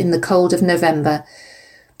outdoors in the cold of November,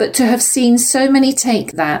 but to have seen so many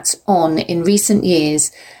take that on in recent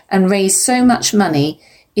years and raise so much money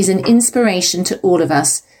is an inspiration to all of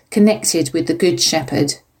us connected with the Good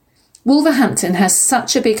Shepherd. Wolverhampton has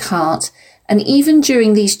such a big heart, and even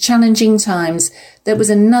during these challenging times, there was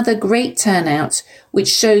another great turnout which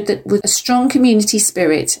showed that with a strong community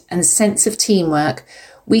spirit and sense of teamwork,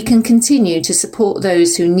 we can continue to support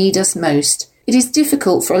those who need us most. It is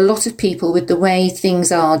difficult for a lot of people with the way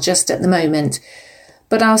things are just at the moment,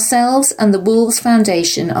 but ourselves and the Wolves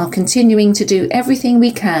Foundation are continuing to do everything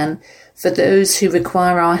we can for those who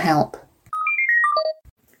require our help.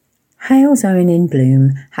 Hales Owen in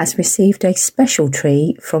Bloom has received a special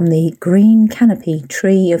tree from the Green Canopy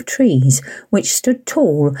Tree of Trees, which stood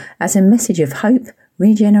tall as a message of hope,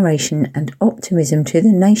 regeneration and optimism to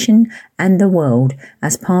the nation and the world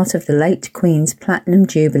as part of the late Queen's Platinum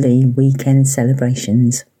Jubilee weekend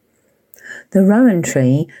celebrations. The rowan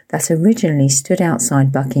tree that originally stood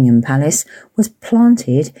outside Buckingham Palace was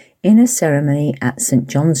planted in a ceremony at St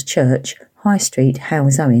John's Church, High Street,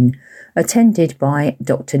 Hales Owen, attended by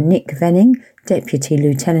Dr Nick Venning, Deputy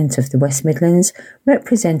Lieutenant of the West Midlands,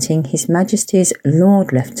 representing His Majesty's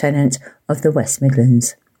Lord Lieutenant of the West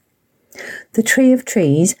Midlands. The Tree of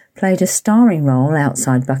Trees played a starring role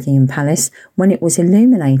outside Buckingham Palace when it was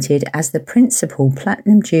illuminated as the principal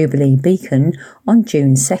Platinum Jubilee beacon on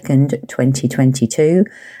June 2nd, 2022,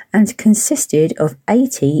 and consisted of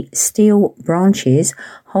 80 steel branches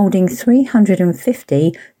holding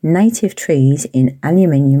 350 native trees in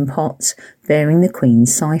aluminium pots bearing the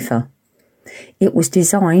Queen's cipher. It was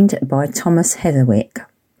designed by Thomas Heatherwick.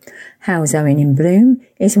 Hales Owen in Bloom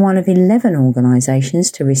is one of 11 organisations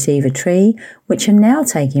to receive a tree, which are now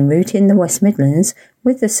taking root in the West Midlands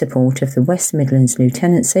with the support of the West Midlands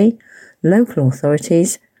Lieutenancy, local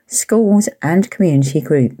authorities, schools and community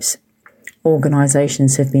groups.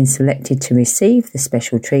 Organisations have been selected to receive the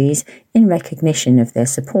special trees in recognition of their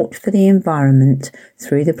support for the environment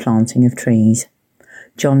through the planting of trees.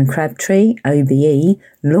 John Crabtree, OBE,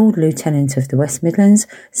 Lord Lieutenant of the West Midlands,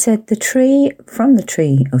 said the tree from the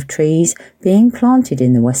Tree of Trees being planted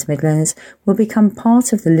in the West Midlands will become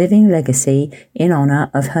part of the living legacy in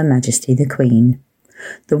honour of Her Majesty the Queen.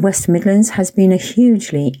 The West Midlands has been a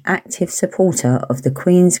hugely active supporter of the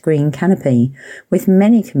Queen's Green Canopy, with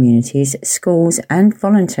many communities, schools and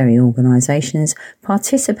voluntary organisations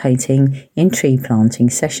participating in tree planting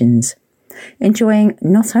sessions, enjoying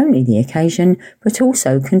not only the occasion but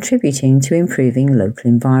also contributing to improving local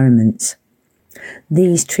environments.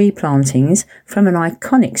 These tree plantings from an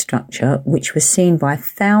iconic structure which was seen by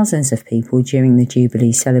thousands of people during the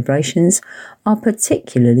Jubilee celebrations are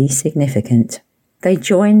particularly significant. They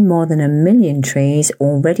join more than 1 million trees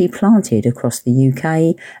already planted across the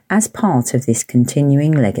UK as part of this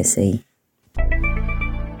continuing legacy.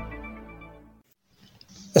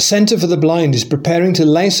 A Centre for the Blind is preparing to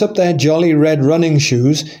lace up their jolly red running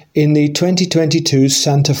shoes in the 2022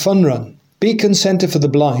 Santa Fun Run. Beacon Centre for the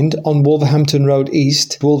Blind on Wolverhampton Road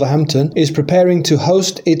East, Wolverhampton, is preparing to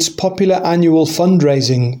host its popular annual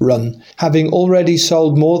fundraising run, having already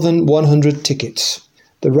sold more than 100 tickets.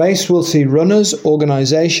 The race will see runners,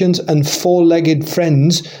 organisations and four-legged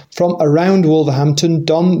friends from around Wolverhampton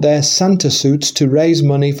don their Santa suits to raise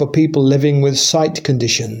money for people living with sight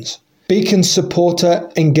conditions. Beacon Supporter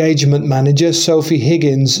Engagement Manager Sophie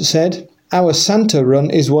Higgins said, "Our Santa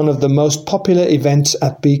Run is one of the most popular events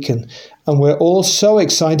at Beacon, and we're all so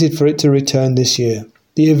excited for it to return this year.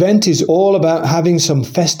 The event is all about having some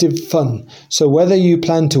festive fun, so whether you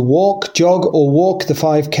plan to walk, jog or walk the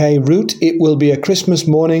 5k route, it will be a Christmas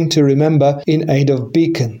morning to remember in aid of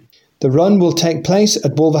Beacon. The run will take place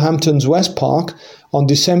at Wolverhampton's West Park on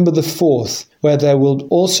December the 4th, where there will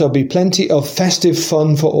also be plenty of festive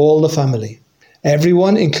fun for all the family.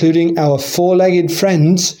 Everyone, including our four-legged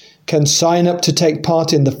friends, can sign up to take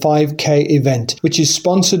part in the 5k event, which is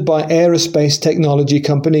sponsored by aerospace technology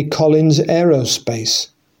company Collins Aerospace.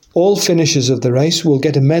 All finishers of the race will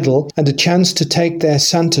get a medal and a chance to take their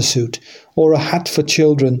Santa suit or a hat for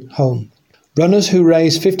children home. Runners who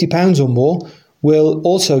raise £50 or more will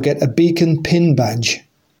also get a Beacon pin badge."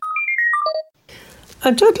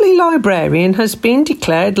 A Dudley librarian has been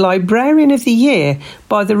declared Librarian of the Year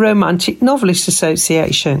by the Romantic Novelists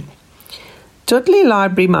Association. Dudley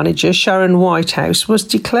Library Manager Sharon Whitehouse was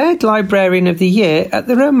declared Librarian of the Year at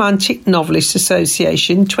the Romantic Novelists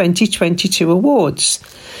Association 2022 Awards.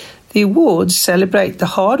 The awards celebrate the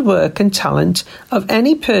hard work and talent of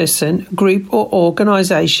any person, group or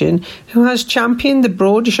organisation who has championed the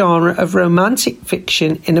broad genre of romantic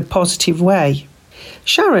fiction in a positive way.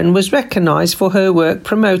 Sharon was recognised for her work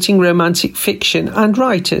promoting romantic fiction and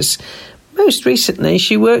writers. Most recently,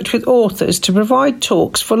 she worked with authors to provide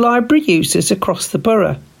talks for library users across the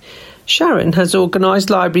borough. Sharon has organised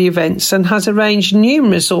library events and has arranged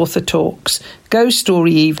numerous author talks, ghost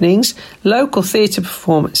story evenings, local theatre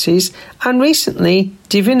performances, and recently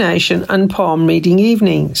divination and palm reading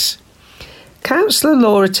evenings. Councillor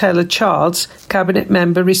Laura Taylor-Charles, Cabinet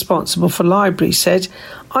member responsible for libraries, said,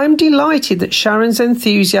 "I'm delighted that Sharon's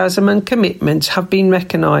enthusiasm and commitment have been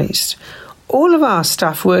recognised. All of our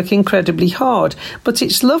staff work incredibly hard, but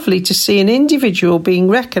it's lovely to see an individual being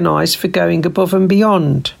recognised for going above and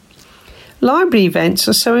beyond." Library events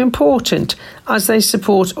are so important as they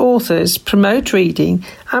support authors, promote reading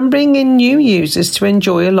and bring in new users to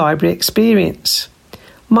enjoy a library experience.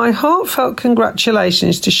 My heartfelt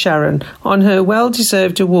congratulations to Sharon on her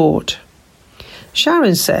well-deserved award.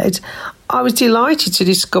 Sharon said, "I was delighted to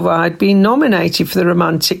discover I had been nominated for the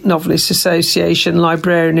Romantic Novelists Association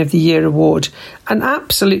Librarian of the Year award and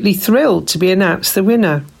absolutely thrilled to be announced the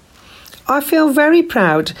winner. I feel very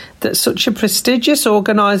proud that such a prestigious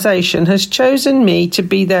organisation has chosen me to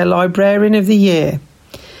be their Librarian of the Year.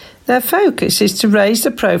 Their focus is to raise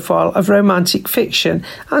the profile of romantic fiction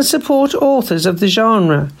and support authors of the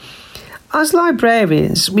genre. As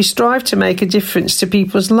librarians, we strive to make a difference to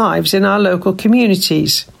people's lives in our local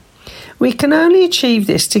communities. We can only achieve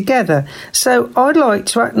this together, so I'd like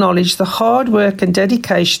to acknowledge the hard work and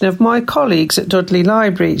dedication of my colleagues at Dudley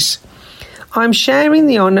Libraries. I'm sharing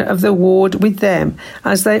the honour of the award with them,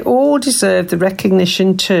 as they all deserve the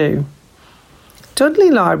recognition too."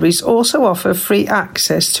 Dudley Libraries also offer free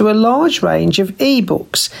access to a large range of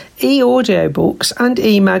e-books, e-audiobooks and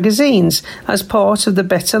e-magazines as part of the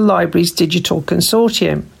Better Libraries Digital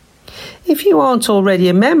Consortium. If you aren't already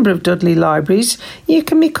a member of Dudley Libraries, you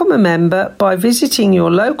can become a member by visiting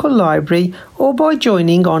your local library or by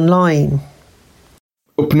joining online.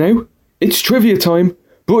 Up now, it's trivia time,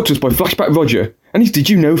 brought to us by Flashback Roger and his Did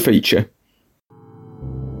You Know feature.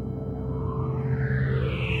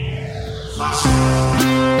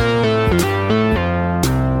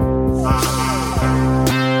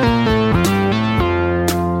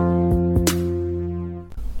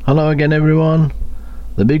 Hello again everyone.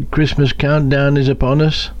 The big Christmas countdown is upon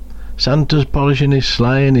us. Santa's polishing his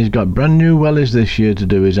sleigh and he's got brand new wellies this year to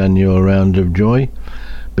do his annual round of joy.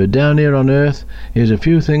 But down here on Earth, here's a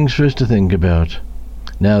few things for us to think about.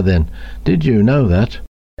 Now then, did you know that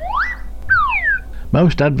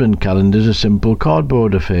most advent calendars are simple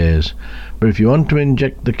cardboard affairs, but if you want to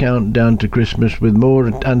inject the countdown to Christmas with more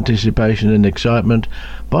anticipation and excitement,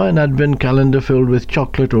 buy an advent calendar filled with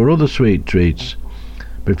chocolate or other sweet treats.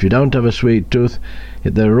 But if you don't have a sweet tooth,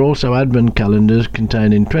 there are also advent calendars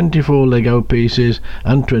containing 24 Lego pieces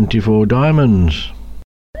and 24 diamonds.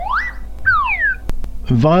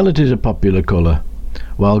 Violet is a popular colour.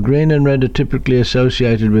 While green and red are typically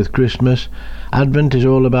associated with Christmas, Advent is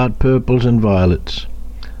all about purples and violets.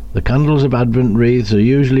 The candles of Advent wreaths are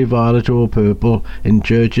usually violet or purple in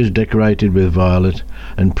churches decorated with violet,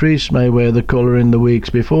 and priests may wear the colour in the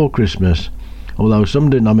weeks before Christmas, although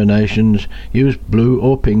some denominations use blue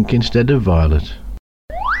or pink instead of violet.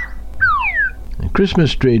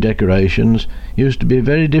 Christmas tree decorations used to be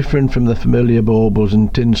very different from the familiar baubles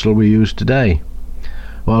and tinsel we use today.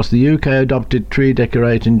 Whilst the UK adopted tree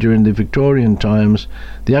decorating during the Victorian times,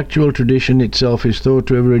 the actual tradition itself is thought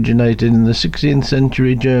to have originated in the 16th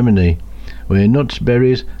century Germany, where nuts,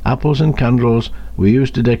 berries, apples and candles were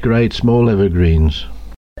used to decorate small evergreens.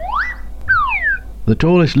 The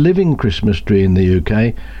tallest living Christmas tree in the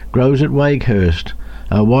UK grows at Wakehurst,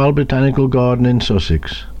 a wild botanical garden in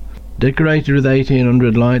Sussex. Decorated with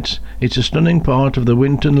 1800 lights, it's a stunning part of the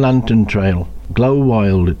Winton Lantern Trail, Glow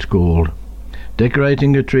Wild it's called.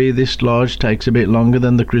 Decorating a tree this large takes a bit longer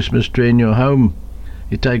than the Christmas tree in your home.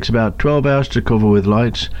 It takes about 12 hours to cover with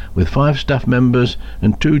lights, with 5 staff members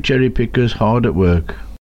and 2 cherry pickers hard at work.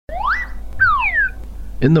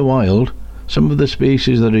 In the wild, some of the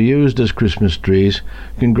species that are used as Christmas trees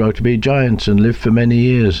can grow to be giants and live for many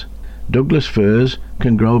years. Douglas firs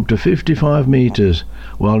can grow up to 55 metres,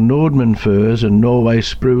 while Nordman firs and Norway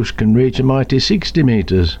spruce can reach a mighty 60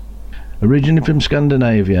 metres. Originally from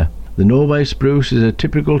Scandinavia, the Norway spruce is a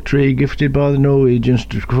typical tree gifted by the Norwegians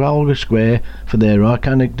to Trafalgar Square for their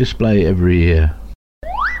iconic display every year.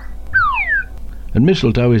 And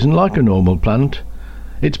mistletoe isn't like a normal plant.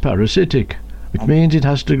 It's parasitic, which means it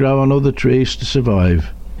has to grow on other trees to survive.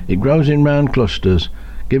 It grows in round clusters,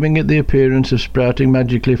 giving it the appearance of sprouting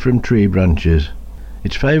magically from tree branches.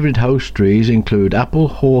 Its favourite host trees include apple,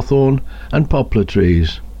 hawthorn and poplar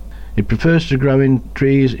trees. It prefers to grow in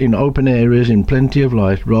trees in open areas in plenty of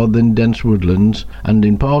light rather than dense woodlands, and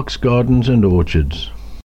in parks, gardens and orchards.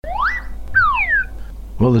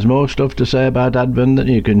 Well, there's more stuff to say about Advent than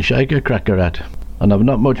you can shake a cracker at. And I've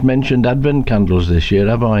not much mentioned Advent candles this year,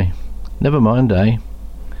 have I? Never mind, eh?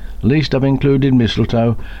 At least I've included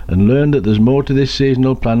mistletoe and learned that there's more to this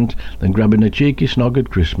seasonal plant than grabbing a cheeky snog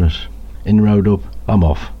at Christmas. Inroad up, I'm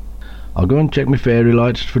off. I'll go and check my fairy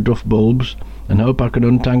lights for duff bulbs and hope I can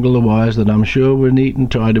untangle the wires that I'm sure were neat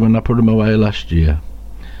and tidy when I put them away last year.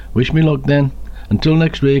 Wish me luck then. Until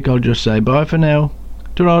next week, I'll just say bye for now.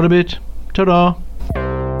 Ta-ra a bit. Ta-ra.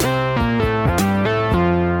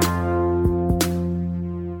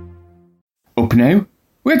 Up now,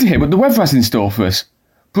 we're to hear what the weather has in store for us.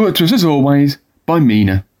 Brought to us as always by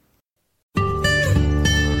Mina.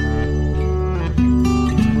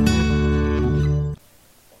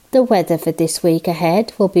 The weather for this week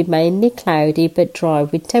ahead will be mainly cloudy but dry,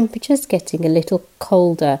 with temperatures getting a little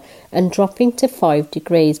colder and dropping to 5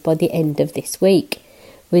 degrees by the end of this week,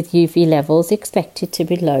 with UV levels expected to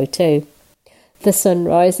be low too. The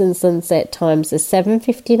sunrise and sunset times are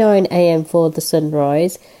 7:59am for the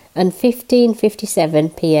sunrise and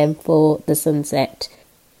 15:57pm for the sunset.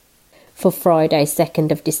 For Friday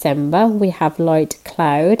 2nd of December, we have light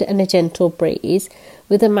cloud and a gentle breeze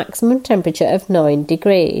with a maximum temperature of 9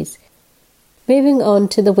 degrees. Moving on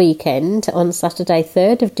to the weekend, on Saturday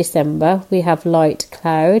 3rd of December, we have light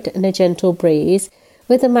cloud and a gentle breeze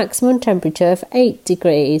with a maximum temperature of 8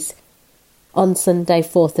 degrees. On Sunday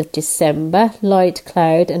 4th of December, light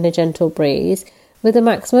cloud and a gentle breeze with a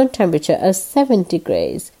maximum temperature of 7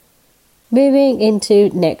 degrees. Moving into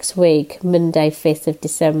next week, Monday 5th of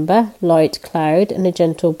December, light cloud and a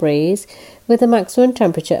gentle breeze with a maximum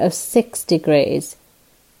temperature of 6 degrees.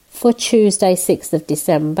 For Tuesday 6th of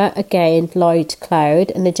December, again light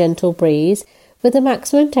cloud and a gentle breeze with a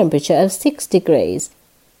maximum temperature of 6 degrees.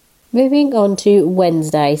 Moving on to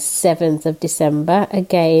Wednesday 7th of December,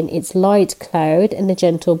 again it's light cloud and a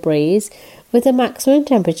gentle breeze with a maximum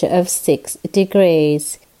temperature of 6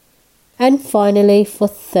 degrees. And finally, for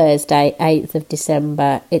Thursday, 8th of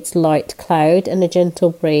December, it's light cloud and a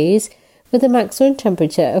gentle breeze with a maximum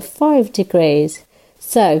temperature of 5 degrees.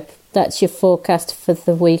 So, that's your forecast for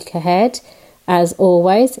the week ahead. As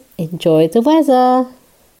always, enjoy the weather.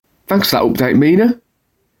 Thanks for that update, Mina.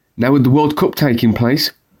 Now with the World Cup taking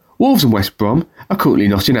place, Wolves and West Brom are currently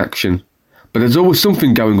not in action. But there's always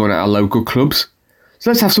something going on at our local clubs.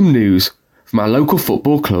 So let's have some news from our local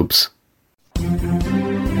football clubs.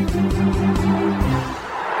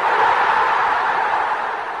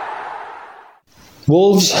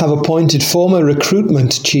 Wolves have appointed former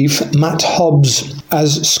recruitment chief Matt Hobbs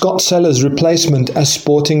as Scott Sellers' replacement as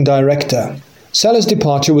sporting director. Sellers'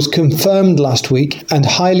 departure was confirmed last week, and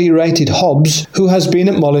highly rated Hobbs, who has been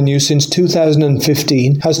at Molineux since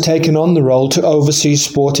 2015, has taken on the role to oversee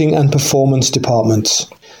sporting and performance departments.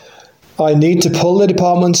 I need to pull the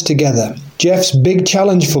departments together. Jeff's big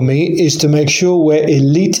challenge for me is to make sure we're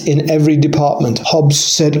elite in every department, Hobbs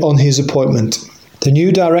said on his appointment. The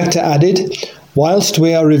new director added, "Whilst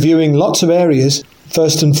we are reviewing lots of areas,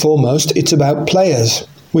 first and foremost, it's about players.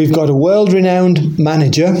 We've got a world-renowned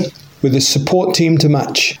manager with a support team to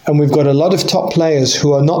match, and we've got a lot of top players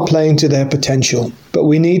who are not playing to their potential. But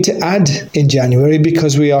we need to add in January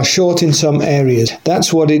because we are short in some areas.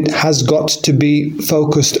 That's what it has got to be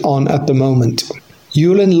focused on at the moment."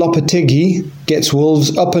 Julian Lopetegui gets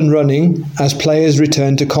Wolves up and running as players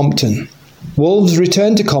return to Compton. Wolves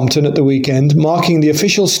returned to Compton at the weekend, marking the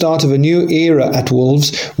official start of a new era at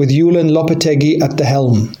Wolves with Julian Lopetegui at the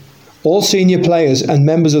helm. All senior players and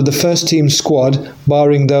members of the first team squad,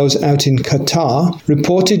 barring those out in Qatar,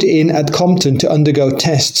 reported in at Compton to undergo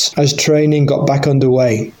tests as training got back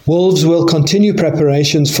underway. Wolves will continue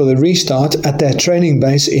preparations for the restart at their training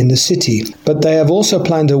base in the city, but they have also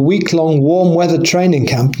planned a week-long warm weather training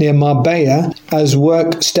camp near Marbella as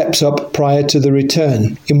work steps up prior to the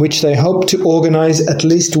return, in which they hope to organise at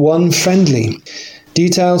least one friendly.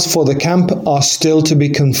 Details for the camp are still to be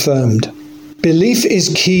confirmed. Belief is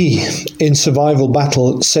key in survival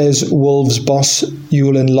battle, says Wolves boss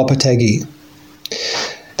Julian Lopetegui.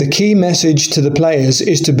 The key message to the players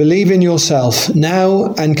is to believe in yourself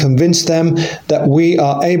now and convince them that we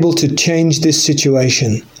are able to change this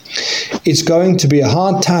situation. It's going to be a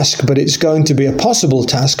hard task, but it's going to be a possible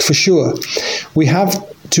task for sure. We have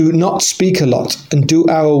to not speak a lot and do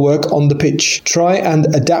our work on the pitch. Try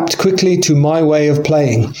and adapt quickly to my way of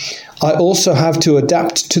playing. I also have to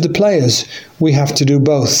adapt to the players. We have to do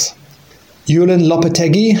both. Julian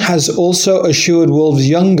Lopetegui has also assured Wolves'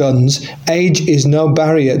 young guns age is no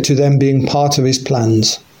barrier to them being part of his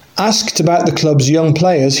plans. Asked about the club's young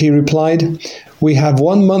players, he replied, "We have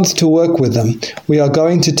 1 month to work with them. We are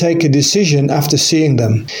going to take a decision after seeing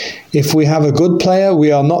them. If we have a good player,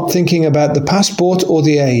 we are not thinking about the passport or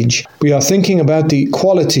the age. We are thinking about the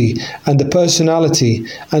quality and the personality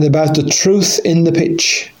and about the truth in the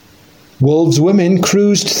pitch." Wolves women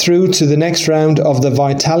cruised through to the next round of the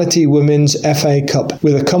Vitality Women's FA Cup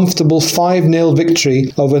with a comfortable 5-0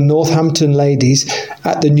 victory over Northampton Ladies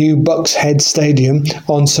at the new Bucks Head Stadium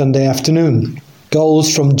on Sunday afternoon.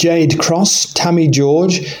 Goals from Jade Cross, Tammy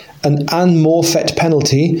George, an Anne Morfett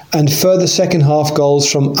penalty, and further second-half goals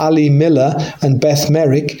from Ali Miller and Beth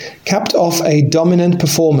Merrick capped off a dominant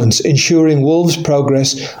performance, ensuring Wolves'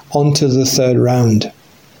 progress onto the third round.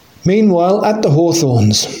 Meanwhile, at the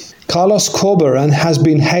Hawthorns, Carlos Corberán has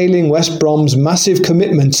been hailing West Brom's massive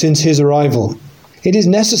commitment since his arrival. "It is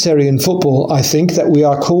necessary in football, I think, that we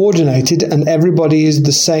are coordinated and everybody is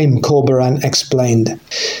the same," Corberán explained.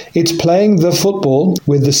 "It's playing the football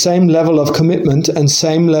with the same level of commitment and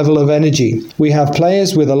same level of energy. We have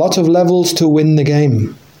players with a lot of levels to win the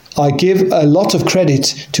game. I give a lot of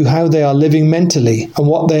credit to how they are living mentally and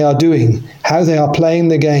what they are doing, how they are playing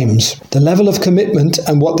the games. The level of commitment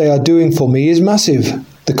and what they are doing for me is massive.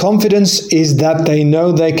 The confidence is that they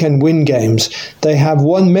know they can win games. They have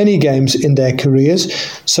won many games in their careers,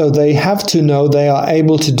 so they have to know they are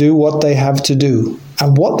able to do what they have to do.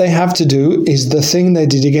 And what they have to do is the thing they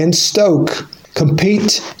did against Stoke.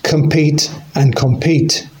 Compete, compete, and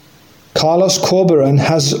compete." Carlos Corberán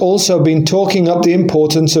has also been talking up the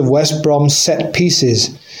importance of West Brom's set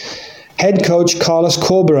pieces. Head coach Carlos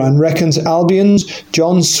Corberán reckons Albion's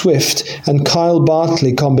John Swift and Kyle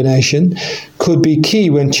Bartley combination could be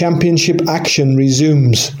key when championship action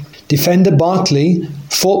resumes. Defender Bartley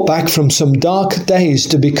fought back from some dark days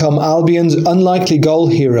to become Albion's unlikely goal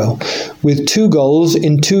hero, with 2 goals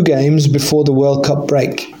in 2 games before the World Cup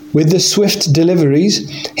break. With the swift deliveries,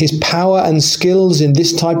 his power and skills in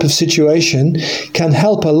this type of situation can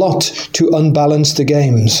help a lot to unbalance the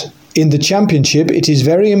games. In the Championship, it is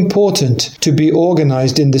very important to be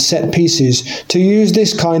organised in the set pieces to use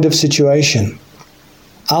this kind of situation.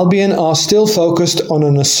 Albion are still focused on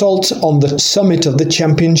an assault on the summit of the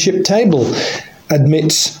Championship table,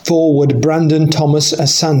 admits forward Brandon Thomas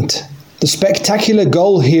Asante. The spectacular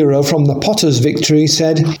goal hero from the Potters victory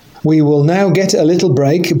said, "We will now get a little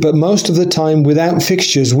break, but most of the time without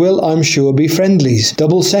fixtures will, I'm sure, be friendlies,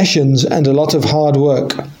 double sessions and a lot of hard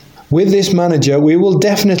work. With this manager, we will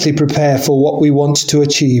definitely prepare for what we want to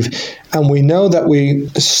achieve, and we know that we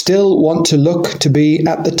still want to look to be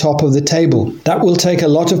at the top of the table. That will take a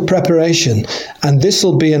lot of preparation, and this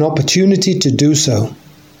will be an opportunity to do so."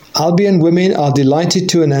 Albion women are delighted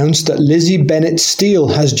to announce that Lizzie Bennett-Steele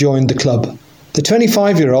has joined the club. The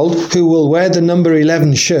 25-year-old, who will wear the number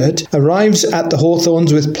 11 shirt, arrives at the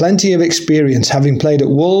Hawthorns with plenty of experience, having played at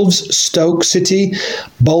Wolves, Stoke City,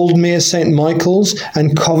 Boldmere St Michael's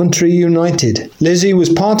and Coventry United. Lizzie was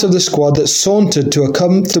part of the squad that sauntered to a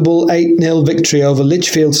comfortable 8-0 victory over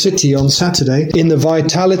Lichfield City on Saturday in the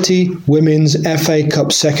Vitality Women's FA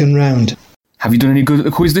Cup second round. Have you done any good at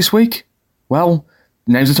the quiz this week? Well,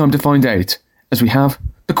 now's the time to find out, as we have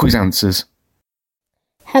the quiz answers.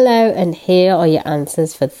 Hello, and here are your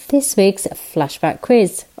answers for this week's flashback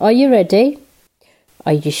quiz. Are you ready?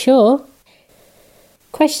 Are you sure?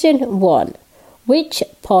 Question 1. Which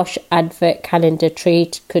posh advert calendar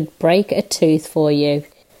treat could break a tooth for you?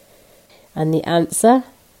 And the answer,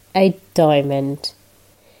 a diamond.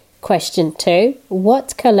 Question 2.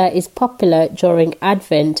 What colour is popular during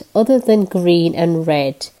Advent other than green and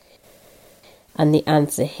red? And the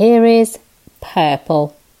answer here is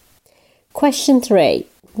purple. Question 3.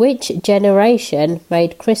 Which generation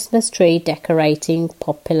made Christmas tree decorating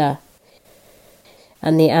popular?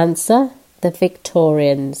 And the answer, the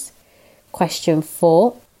Victorians. Question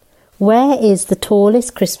 4. Where is the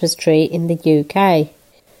tallest Christmas tree in the UK?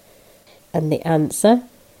 And the answer,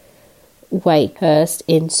 Wakehurst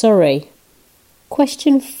in Surrey.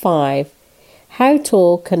 Question 5. How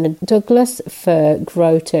tall can a Douglas fir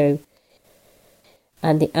grow to?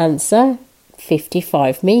 And the answer,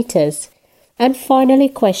 55 metres. And finally,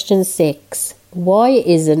 question 6. Why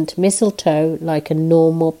isn't mistletoe like a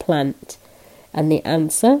normal plant? And the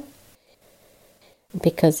answer,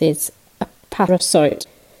 because it's a parasite.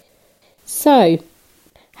 So,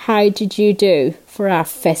 how did you do for our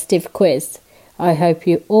festive quiz? I hope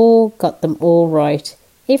you all got them all right.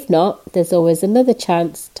 If not, there's always another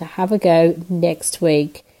chance to have a go next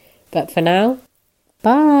week. But for now,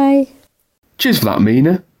 bye. Cheers for that,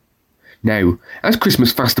 Mina. Now, as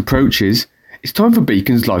Christmas fast approaches, it's time for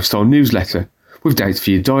Beacon's Lifestyle newsletter, with dates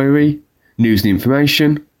for your diary, news and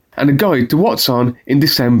information, and a guide to what's on in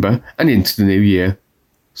December and into the new year.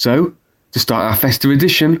 So, to start our festive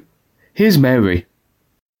edition, here's Mary.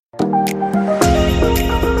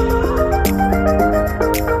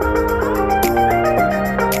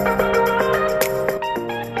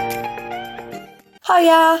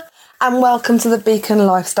 Hiya, and welcome to the Beacon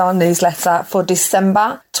Lifestyle newsletter for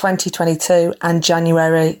December 2022 and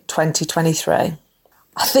January 2023.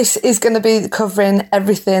 This is going to be covering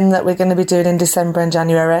everything that we're going to be doing in December and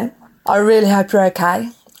January. I really hope you're okay.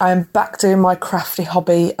 I am back doing my crafty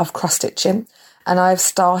hobby of cross-stitching, and I've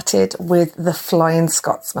started with the Flying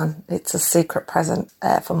Scotsman. It's a secret present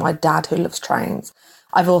for my dad who loves trains.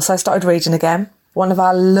 I've also started reading again. One of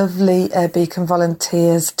our lovely Beacon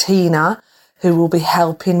volunteers, Tina, who will be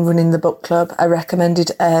helping running the book club, I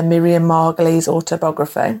recommended Miriam Margolyes'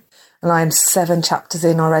 autobiography, and I am 7 chapters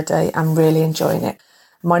in already. I'm really enjoying it.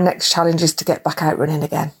 My next challenge is to get back out running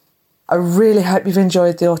again. I really hope you've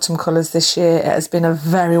enjoyed the autumn colours this year. It has been a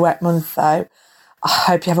very wet month though. I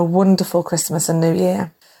hope you have a wonderful Christmas and New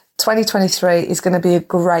Year. 2023 is going to be a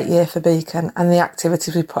great year for Beacon and the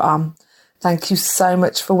activities we put on. Thank you so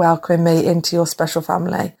much for welcoming me into your special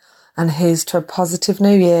family. And here's to a positive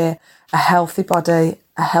new year, a healthy body,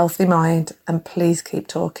 a healthy mind, and please keep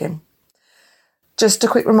talking. Just a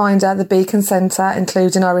quick reminder, the Beacon Centre,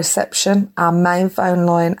 including our reception, our main phone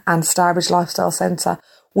line and Starbridge Lifestyle Centre,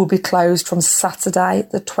 will be closed from Saturday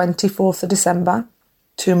the 24th of December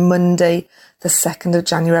to Monday the 2nd of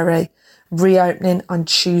January, reopening on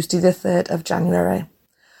Tuesday the 3rd of January.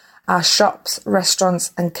 Our shops,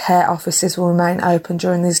 restaurants and care offices will remain open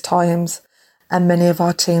during these times, and many of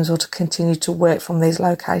our teams will continue to work from these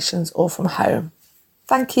locations or from home.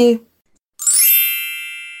 Thank you.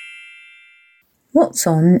 What's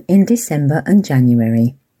on in December and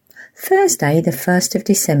January? Thursday, the 1st of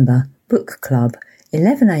December, Book Club,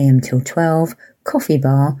 11 a.m. till 12, Coffee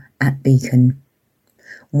Bar at Beacon.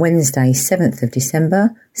 Wednesday, 7th of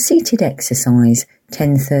December, Seated Exercise,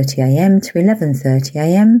 10:30 a.m. to 11:30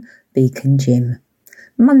 a.m, Beacon Gym.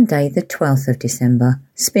 Monday, the 12th of December,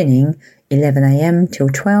 Spinning, 11 a.m. till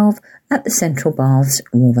 12 at the Central Baths,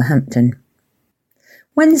 Wolverhampton.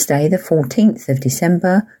 Wednesday, the 14th of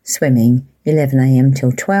December, Swimming, 11 a.m.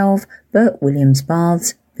 till 12, Burt Williams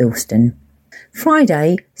Baths, Bilston.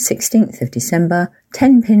 Friday, 16th of December,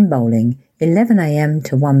 10-pin bowling, 11 a.m.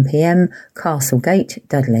 to 1 p.m, Castlegate,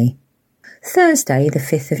 Dudley. Thursday, the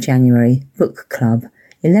 5th of January, Book Club,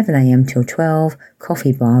 11 a.m. till 12,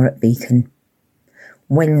 Coffee Bar at Beacon.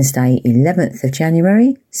 Wednesday, 11th of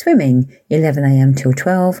January, Swimming, 11 a.m. till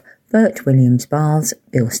 12, Burt Williams Baths,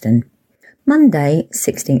 Bilston. Monday,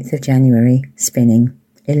 16th of January, Spinning,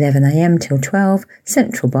 11 a.m. till 12,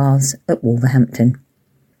 Central Baths at Wolverhampton.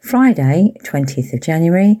 Friday, 20th of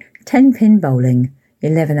January, 10-pin bowling,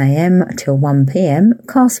 11 a.m. till 1 p.m,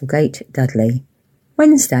 Castlegate, Dudley.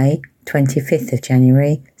 Wednesday, 25th of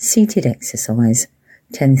January, Seated Exercise,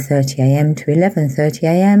 10:30 a.m. to 11:30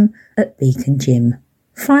 a.m. at Beacon Gym.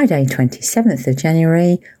 Friday, 27th of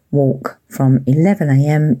January, walk from 11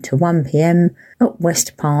 a.m. to 1 p.m. at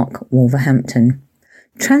West Park, Wolverhampton.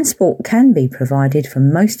 Transport can be provided for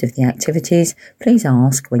most of the activities. Please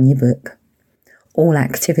ask when you book. All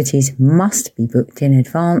activities must be booked in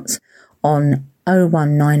advance on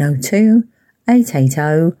 01902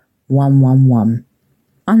 880 111.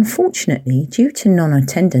 Unfortunately, due to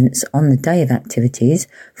non-attendance on the day of activities,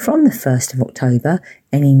 from the 1st of October,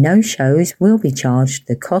 any no-shows will be charged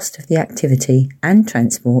the cost of the activity and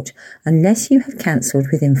transport unless you have cancelled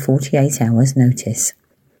within 48 hours' notice.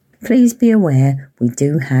 Please be aware we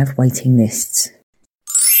do have waiting lists.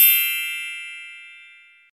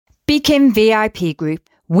 Beacon VIP Group.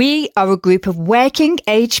 We are a group of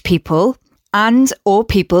working-age people and or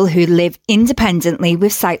people who live independently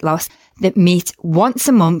with sight loss that meet once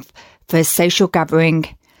a month for a social gathering.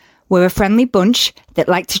 We're a friendly bunch that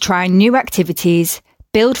like to try new activities,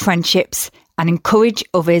 build friendships and encourage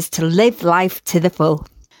others to live life to the full.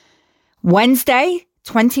 Wednesday,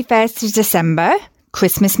 21st of December,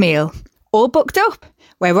 Christmas meal. All booked up.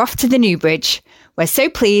 We're off to the New Bridge. We're so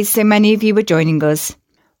pleased so many of you are joining us.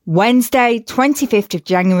 Wednesday, 25th of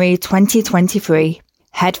January 2023,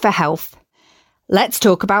 Head for Health. Let's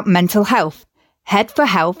talk about mental health. Head for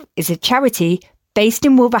Health is a charity based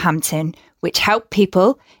in Wolverhampton which help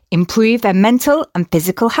people improve their mental and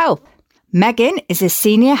physical health. Megan is a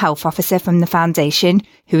senior health officer from the foundation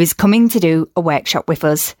who is coming to do a workshop with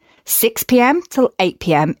us, 6 p.m. till 8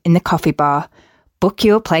 p.m. in the Coffee Bar. Book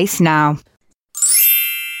your place now.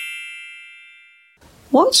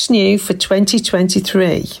 What's new for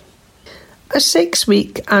 2023? A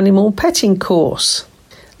 6-week animal petting course.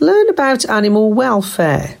 Learn about animal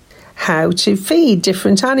welfare, how to feed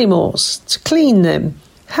different animals, to clean them,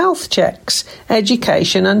 health checks,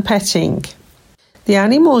 education and petting. The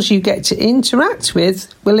animals you get to interact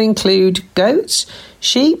with will include goats,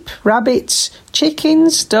 sheep, rabbits,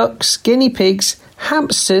 chickens, ducks, guinea pigs,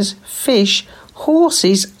 hamsters, fish,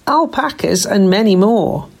 horses, alpacas and many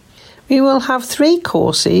more. We will have 3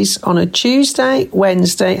 courses on a Tuesday,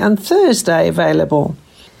 Wednesday and Thursday available.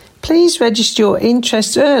 Please register your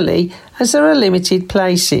interest early as there are limited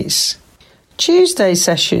places. Tuesday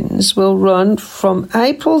sessions will run from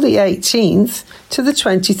April the 18th to the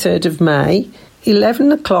 23rd of May,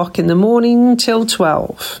 11 o'clock in the morning till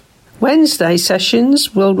 12. Wednesday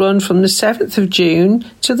sessions will run from the 7th of June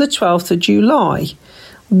to the 12th of July,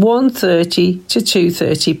 1:30 to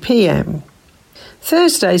 2:30 p.m.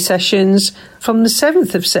 Thursday sessions from the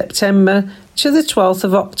 7th of September to the 12th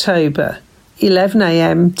of October, 11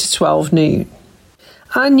 a.m. to 12 noon.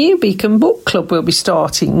 Our new Beacon Book Club will be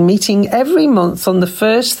starting, meeting every month on the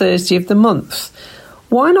first Thursday of the month.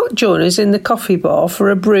 Why not join us in the coffee bar for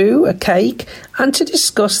a brew, a cake, and to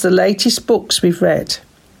discuss the latest books we've read?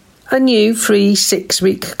 A new free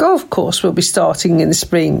 6-week golf course will be starting in the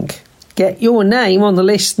spring. Get your name on the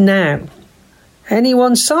list now.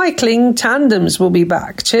 Anyone cycling, tandems will be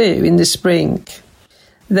back too in the spring.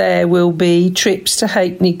 There will be trips to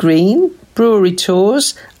Halfpenny Green, brewery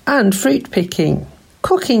tours and fruit picking.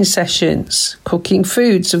 Cooking sessions, cooking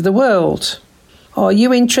foods of the world. Are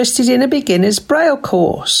you interested in a beginner's braille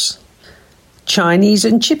course? Chinese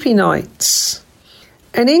and chippy nights.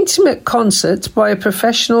 An intimate concert by a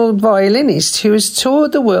professional violinist who has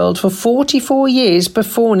toured the world for 44 years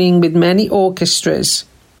performing with many orchestras.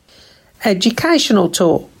 Educational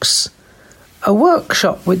talks. A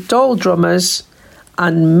workshop with doll drummers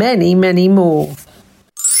and many, many more.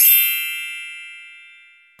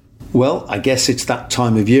 Well, I guess it's that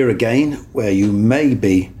time of year again where you may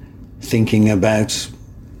be thinking about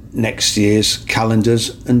next year's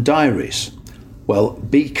calendars and diaries. Well,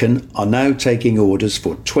 Beacon are now taking orders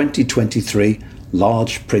for 2023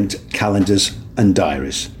 large print calendars and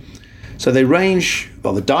diaries. So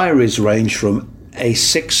the diaries range from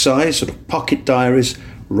A6 size, sort of pocket diaries,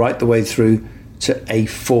 right the way through to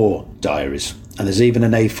A4 diaries. And there's even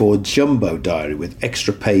an A4 jumbo diary with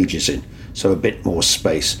extra pages in, so a bit more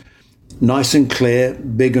space. Nice and clear,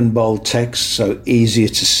 big and bold text, so easier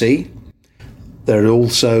to see. There are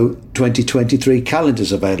also 2023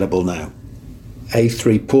 calendars available now.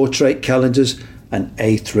 A3 portrait calendars and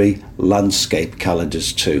A3 landscape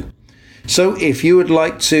calendars too. So if you would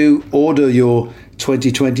like to order your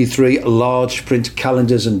 2023 large print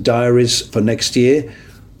calendars and diaries for next year,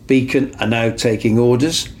 Beacon are now taking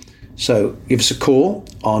orders. So give us a call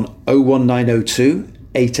on 01902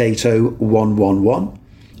 880 111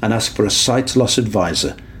 and ask for a sight loss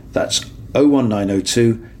advisor. That's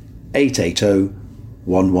 01902 880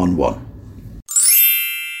 111.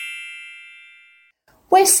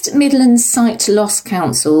 West Midlands Sight Loss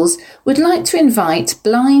Councils would like to invite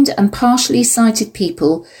blind and partially sighted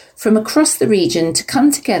people from across the region to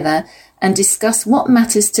come together and discuss what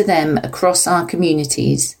matters to them across our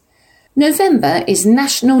communities. November is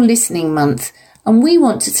National Listening Month, and we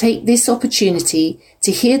want to take this opportunity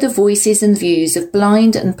to hear the voices and views of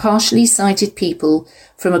blind and partially sighted people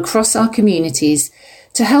from across our communities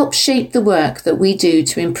to help shape the work that we do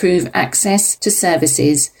to improve access to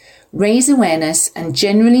services, raise awareness and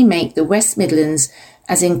generally make the West Midlands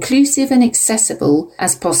as inclusive and accessible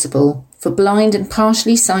as possible for blind and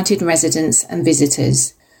partially sighted residents and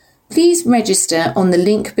visitors. Please register on the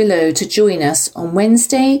link below to join us on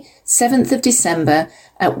Wednesday, 7th of December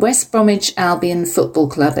at West Bromwich Albion Football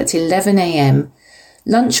Club at 11 a.m.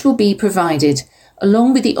 Lunch will be provided,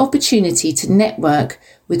 along with the opportunity to network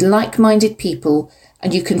with like-minded people,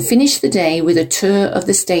 and you can finish the day with a tour of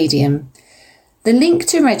the stadium. The link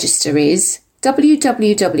to register is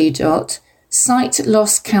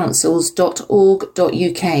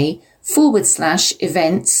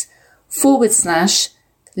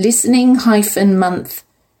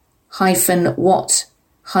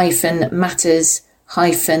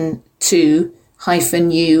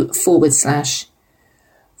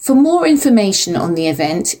For more information on the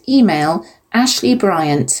event, email Ashley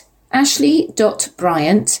Bryant,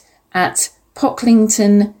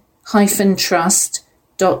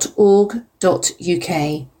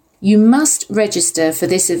 ashley.bryant@pocklington-trust.org.uk. You must register for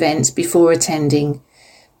this event before attending.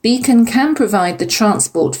 Beacon can provide the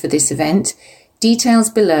transport for this event, details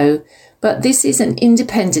below, but this is an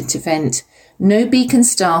independent event. No Beacon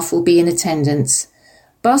staff will be in attendance.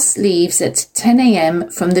 Bus leaves at 10 a.m.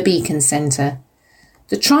 from the Beacon Centre.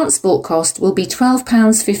 The transport cost will be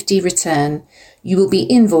 £12.50 return. You will be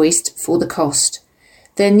invoiced for the cost.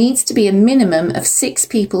 There needs to be a minimum of 6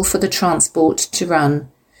 people for the transport to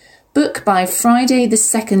run. Book by Friday the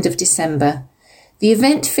 2nd of December. The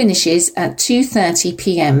event finishes at 2:30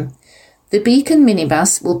 p.m. The Beacon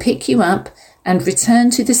minibus will pick you up and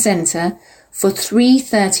return to the centre for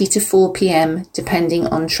 3:30 to 4 p.m. depending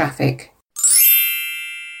on traffic.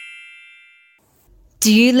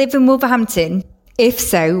 Do you live in Wolverhampton? If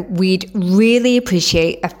so, we'd really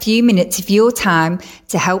appreciate a few minutes of your time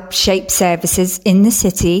to help shape services in the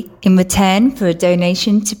city in return for a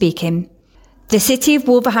donation to Beacon. The City of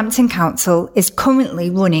Wolverhampton Council is currently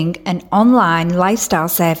running an online lifestyle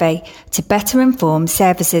survey to better inform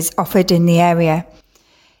services offered in the area.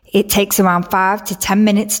 It takes around 5 to 10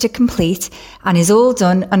 minutes to complete and is all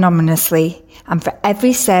done anonymously. And for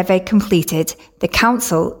every survey completed, the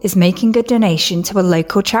council is making a donation to a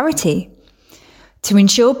local charity. To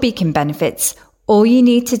ensure Beacon benefits, all you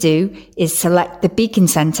need to do is select the Beacon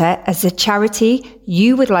Centre as the charity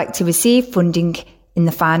you would like to receive funding in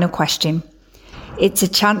the final question. It's a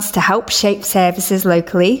chance to help shape services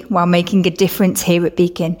locally while making a difference here at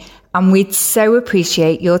Beacon, and we'd so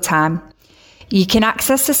appreciate your time. You can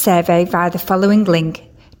access the survey via the following link: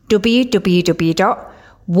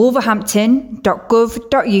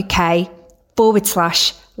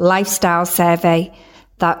 www.wolverhampton.gov.uk/lifestyle survey.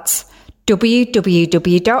 That's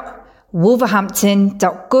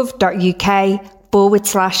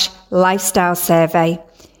www.wolverhampton.gov.uk/lifestyle survey.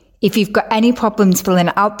 If you've got any problems filling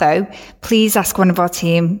it out though, please ask one of our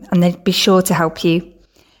team and they'd be sure to help you.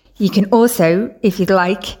 You can also, if you'd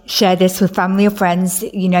like, share this with family or friends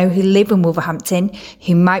that you know who live in Wolverhampton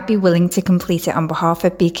who might be willing to complete it on behalf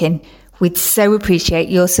of Beacon. We'd so appreciate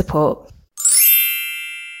your support.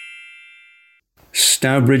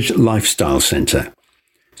 Stourbridge Lifestyle Centre.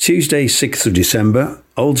 Tuesday 6th of December,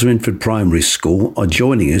 Oldswinford Primary School are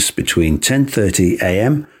joining us between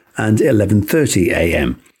 10:30am and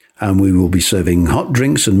 11:30am, and we will be serving hot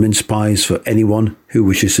drinks and mince pies for anyone who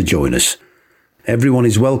wishes to join us. Everyone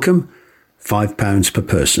is welcome, £5 per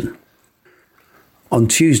person. On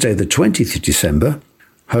Tuesday the 20th of December,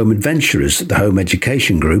 Home Adventurers, the home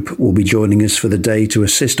education group, will be joining us for the day to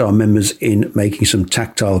assist our members in making some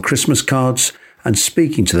tactile Christmas cards and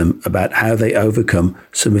speaking to them about how they overcome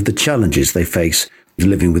some of the challenges they face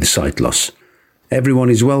living with sight loss. Everyone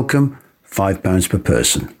is welcome, £5 per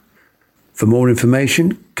person. For more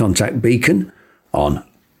information, contact Beacon on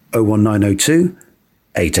 01902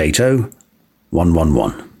 880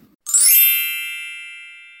 111.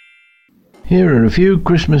 Here are a few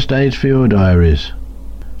Christmas dates for your diaries.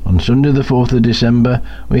 On Sunday the 4th of December,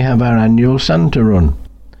 we have our annual Santa Run.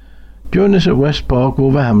 Join us at West Park,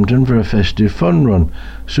 Wolverhampton for a festive fun run,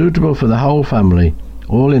 suitable for the whole family,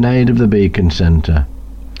 all in aid of the Beacon Centre.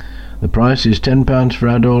 The price is £10 for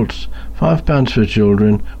adults, £5 for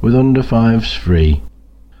children, with under 5s free.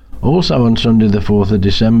 Also on Sunday the 4th of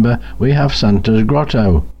December, we have Santa's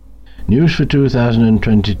Grotto. News for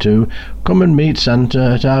 2022, come and meet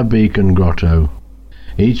Santa at our Beacon Grotto.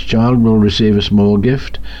 Each child will receive a small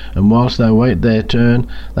gift, and whilst they wait their turn,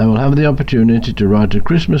 they will have the opportunity to write a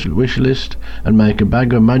Christmas wish list and make a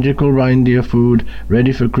bag of magical reindeer food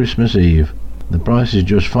ready for Christmas Eve. The price is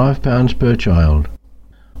just £5 per child.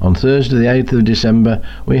 On Thursday the 8th of December,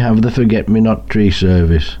 we have the Forget-Me-Not Tree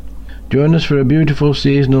service. Join us for a beautiful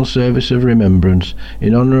seasonal service of remembrance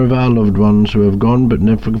in honour of our loved ones who have gone but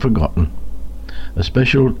never forgotten. A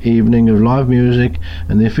special evening of live music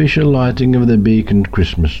and the official lighting of the Beacon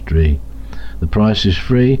Christmas tree. The price is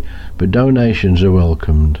free, but donations are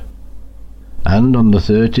welcomed. And on the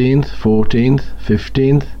 13th, 14th,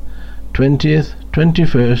 15th, 20th,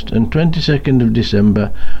 21st and 22nd of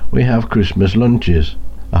December, we have Christmas lunches.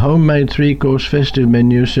 A homemade 3-course festive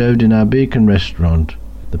menu served in our Beacon restaurant.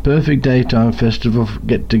 The perfect daytime festival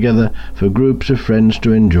get-together for groups of friends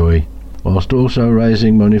to enjoy, whilst also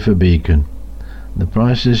raising money for Beacon. The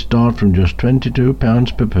prices start from just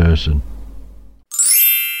 £22 per person.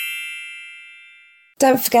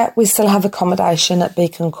 Don't forget we still have accommodation at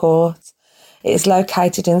Beacon Court. It is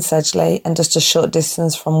located in Sedgley and just a short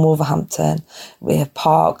distance from Wolverhampton. We have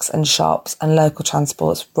parks and shops and local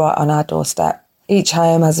transports right on our doorstep. Each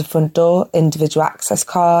home has a front door, individual access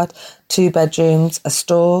card, 2 bedrooms, a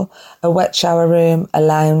store, a wet shower room, a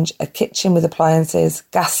lounge, a kitchen with appliances,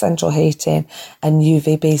 gas central heating and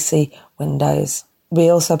UVBC windows. We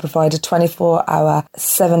also provide a 24-hour,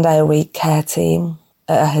 7-day-a-week care team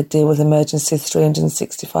who deal with emergencies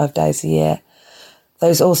 365 days a year.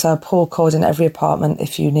 There's also a pull cord in every apartment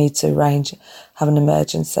if you need to have an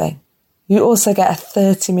emergency. You also get a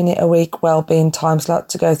 30-minute-a-week wellbeing time slot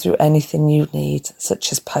to go through anything you need, such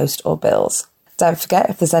as post or bills. Don't forget,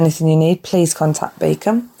 if there's anything you need, please contact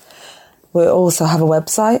Beacon. We also have a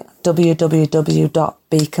website,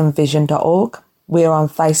 www.beaconvision.org. We are on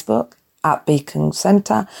Facebook at Beacon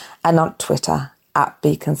Centre and on Twitter at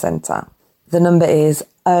Beacon Centre. The number is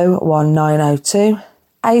 01902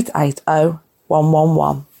 880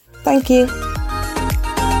 111. Thank you.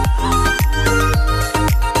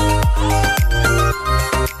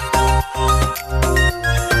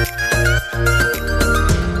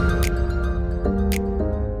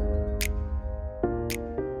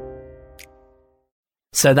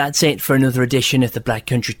 So that's it for another edition of the Black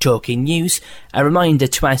Country Talking News. A reminder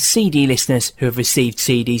to our CD listeners who have received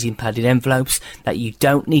CDs in padded envelopes that you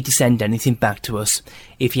don't need to send anything back to us.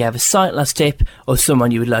 If you have a sight loss tip or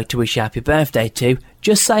someone you would like to wish a happy birthday to,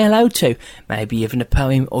 just say hello to, maybe even a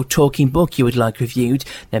poem or talking book you would like reviewed,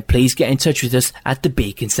 then please get in touch with us at the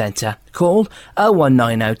Beacon Centre. Call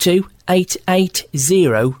 01902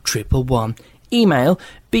 880 111. Email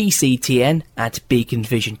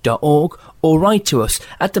bctn@beaconvision.org or write to us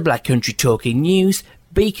at the Black Country Talking News,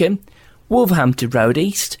 Beacon, Wolverhampton Road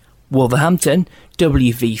East, Wolverhampton,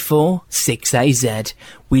 WV4 6AZ.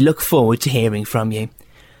 We look forward to hearing from you.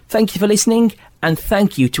 Thank you for listening, and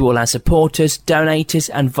thank you to all our supporters, donators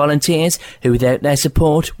and volunteers who without their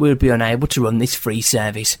support we would be unable to run this free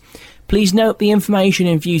service. Please note the information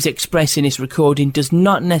and views expressed in this recording does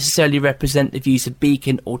not necessarily represent the views of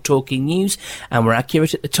Beacon or Talking News and were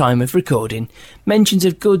accurate at the time of recording. Mentions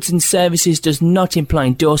of goods and services does not imply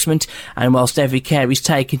endorsement, and whilst every care is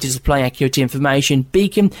taken to supply accurate information,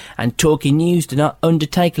 Beacon and Talking News do not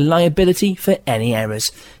undertake liability for any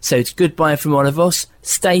errors. So it's goodbye from all of us.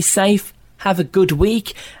 Stay safe, have a good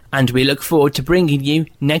week, and we look forward to bringing you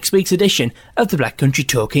next week's edition of the Black Country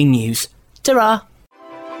Talking News. Ta-ra!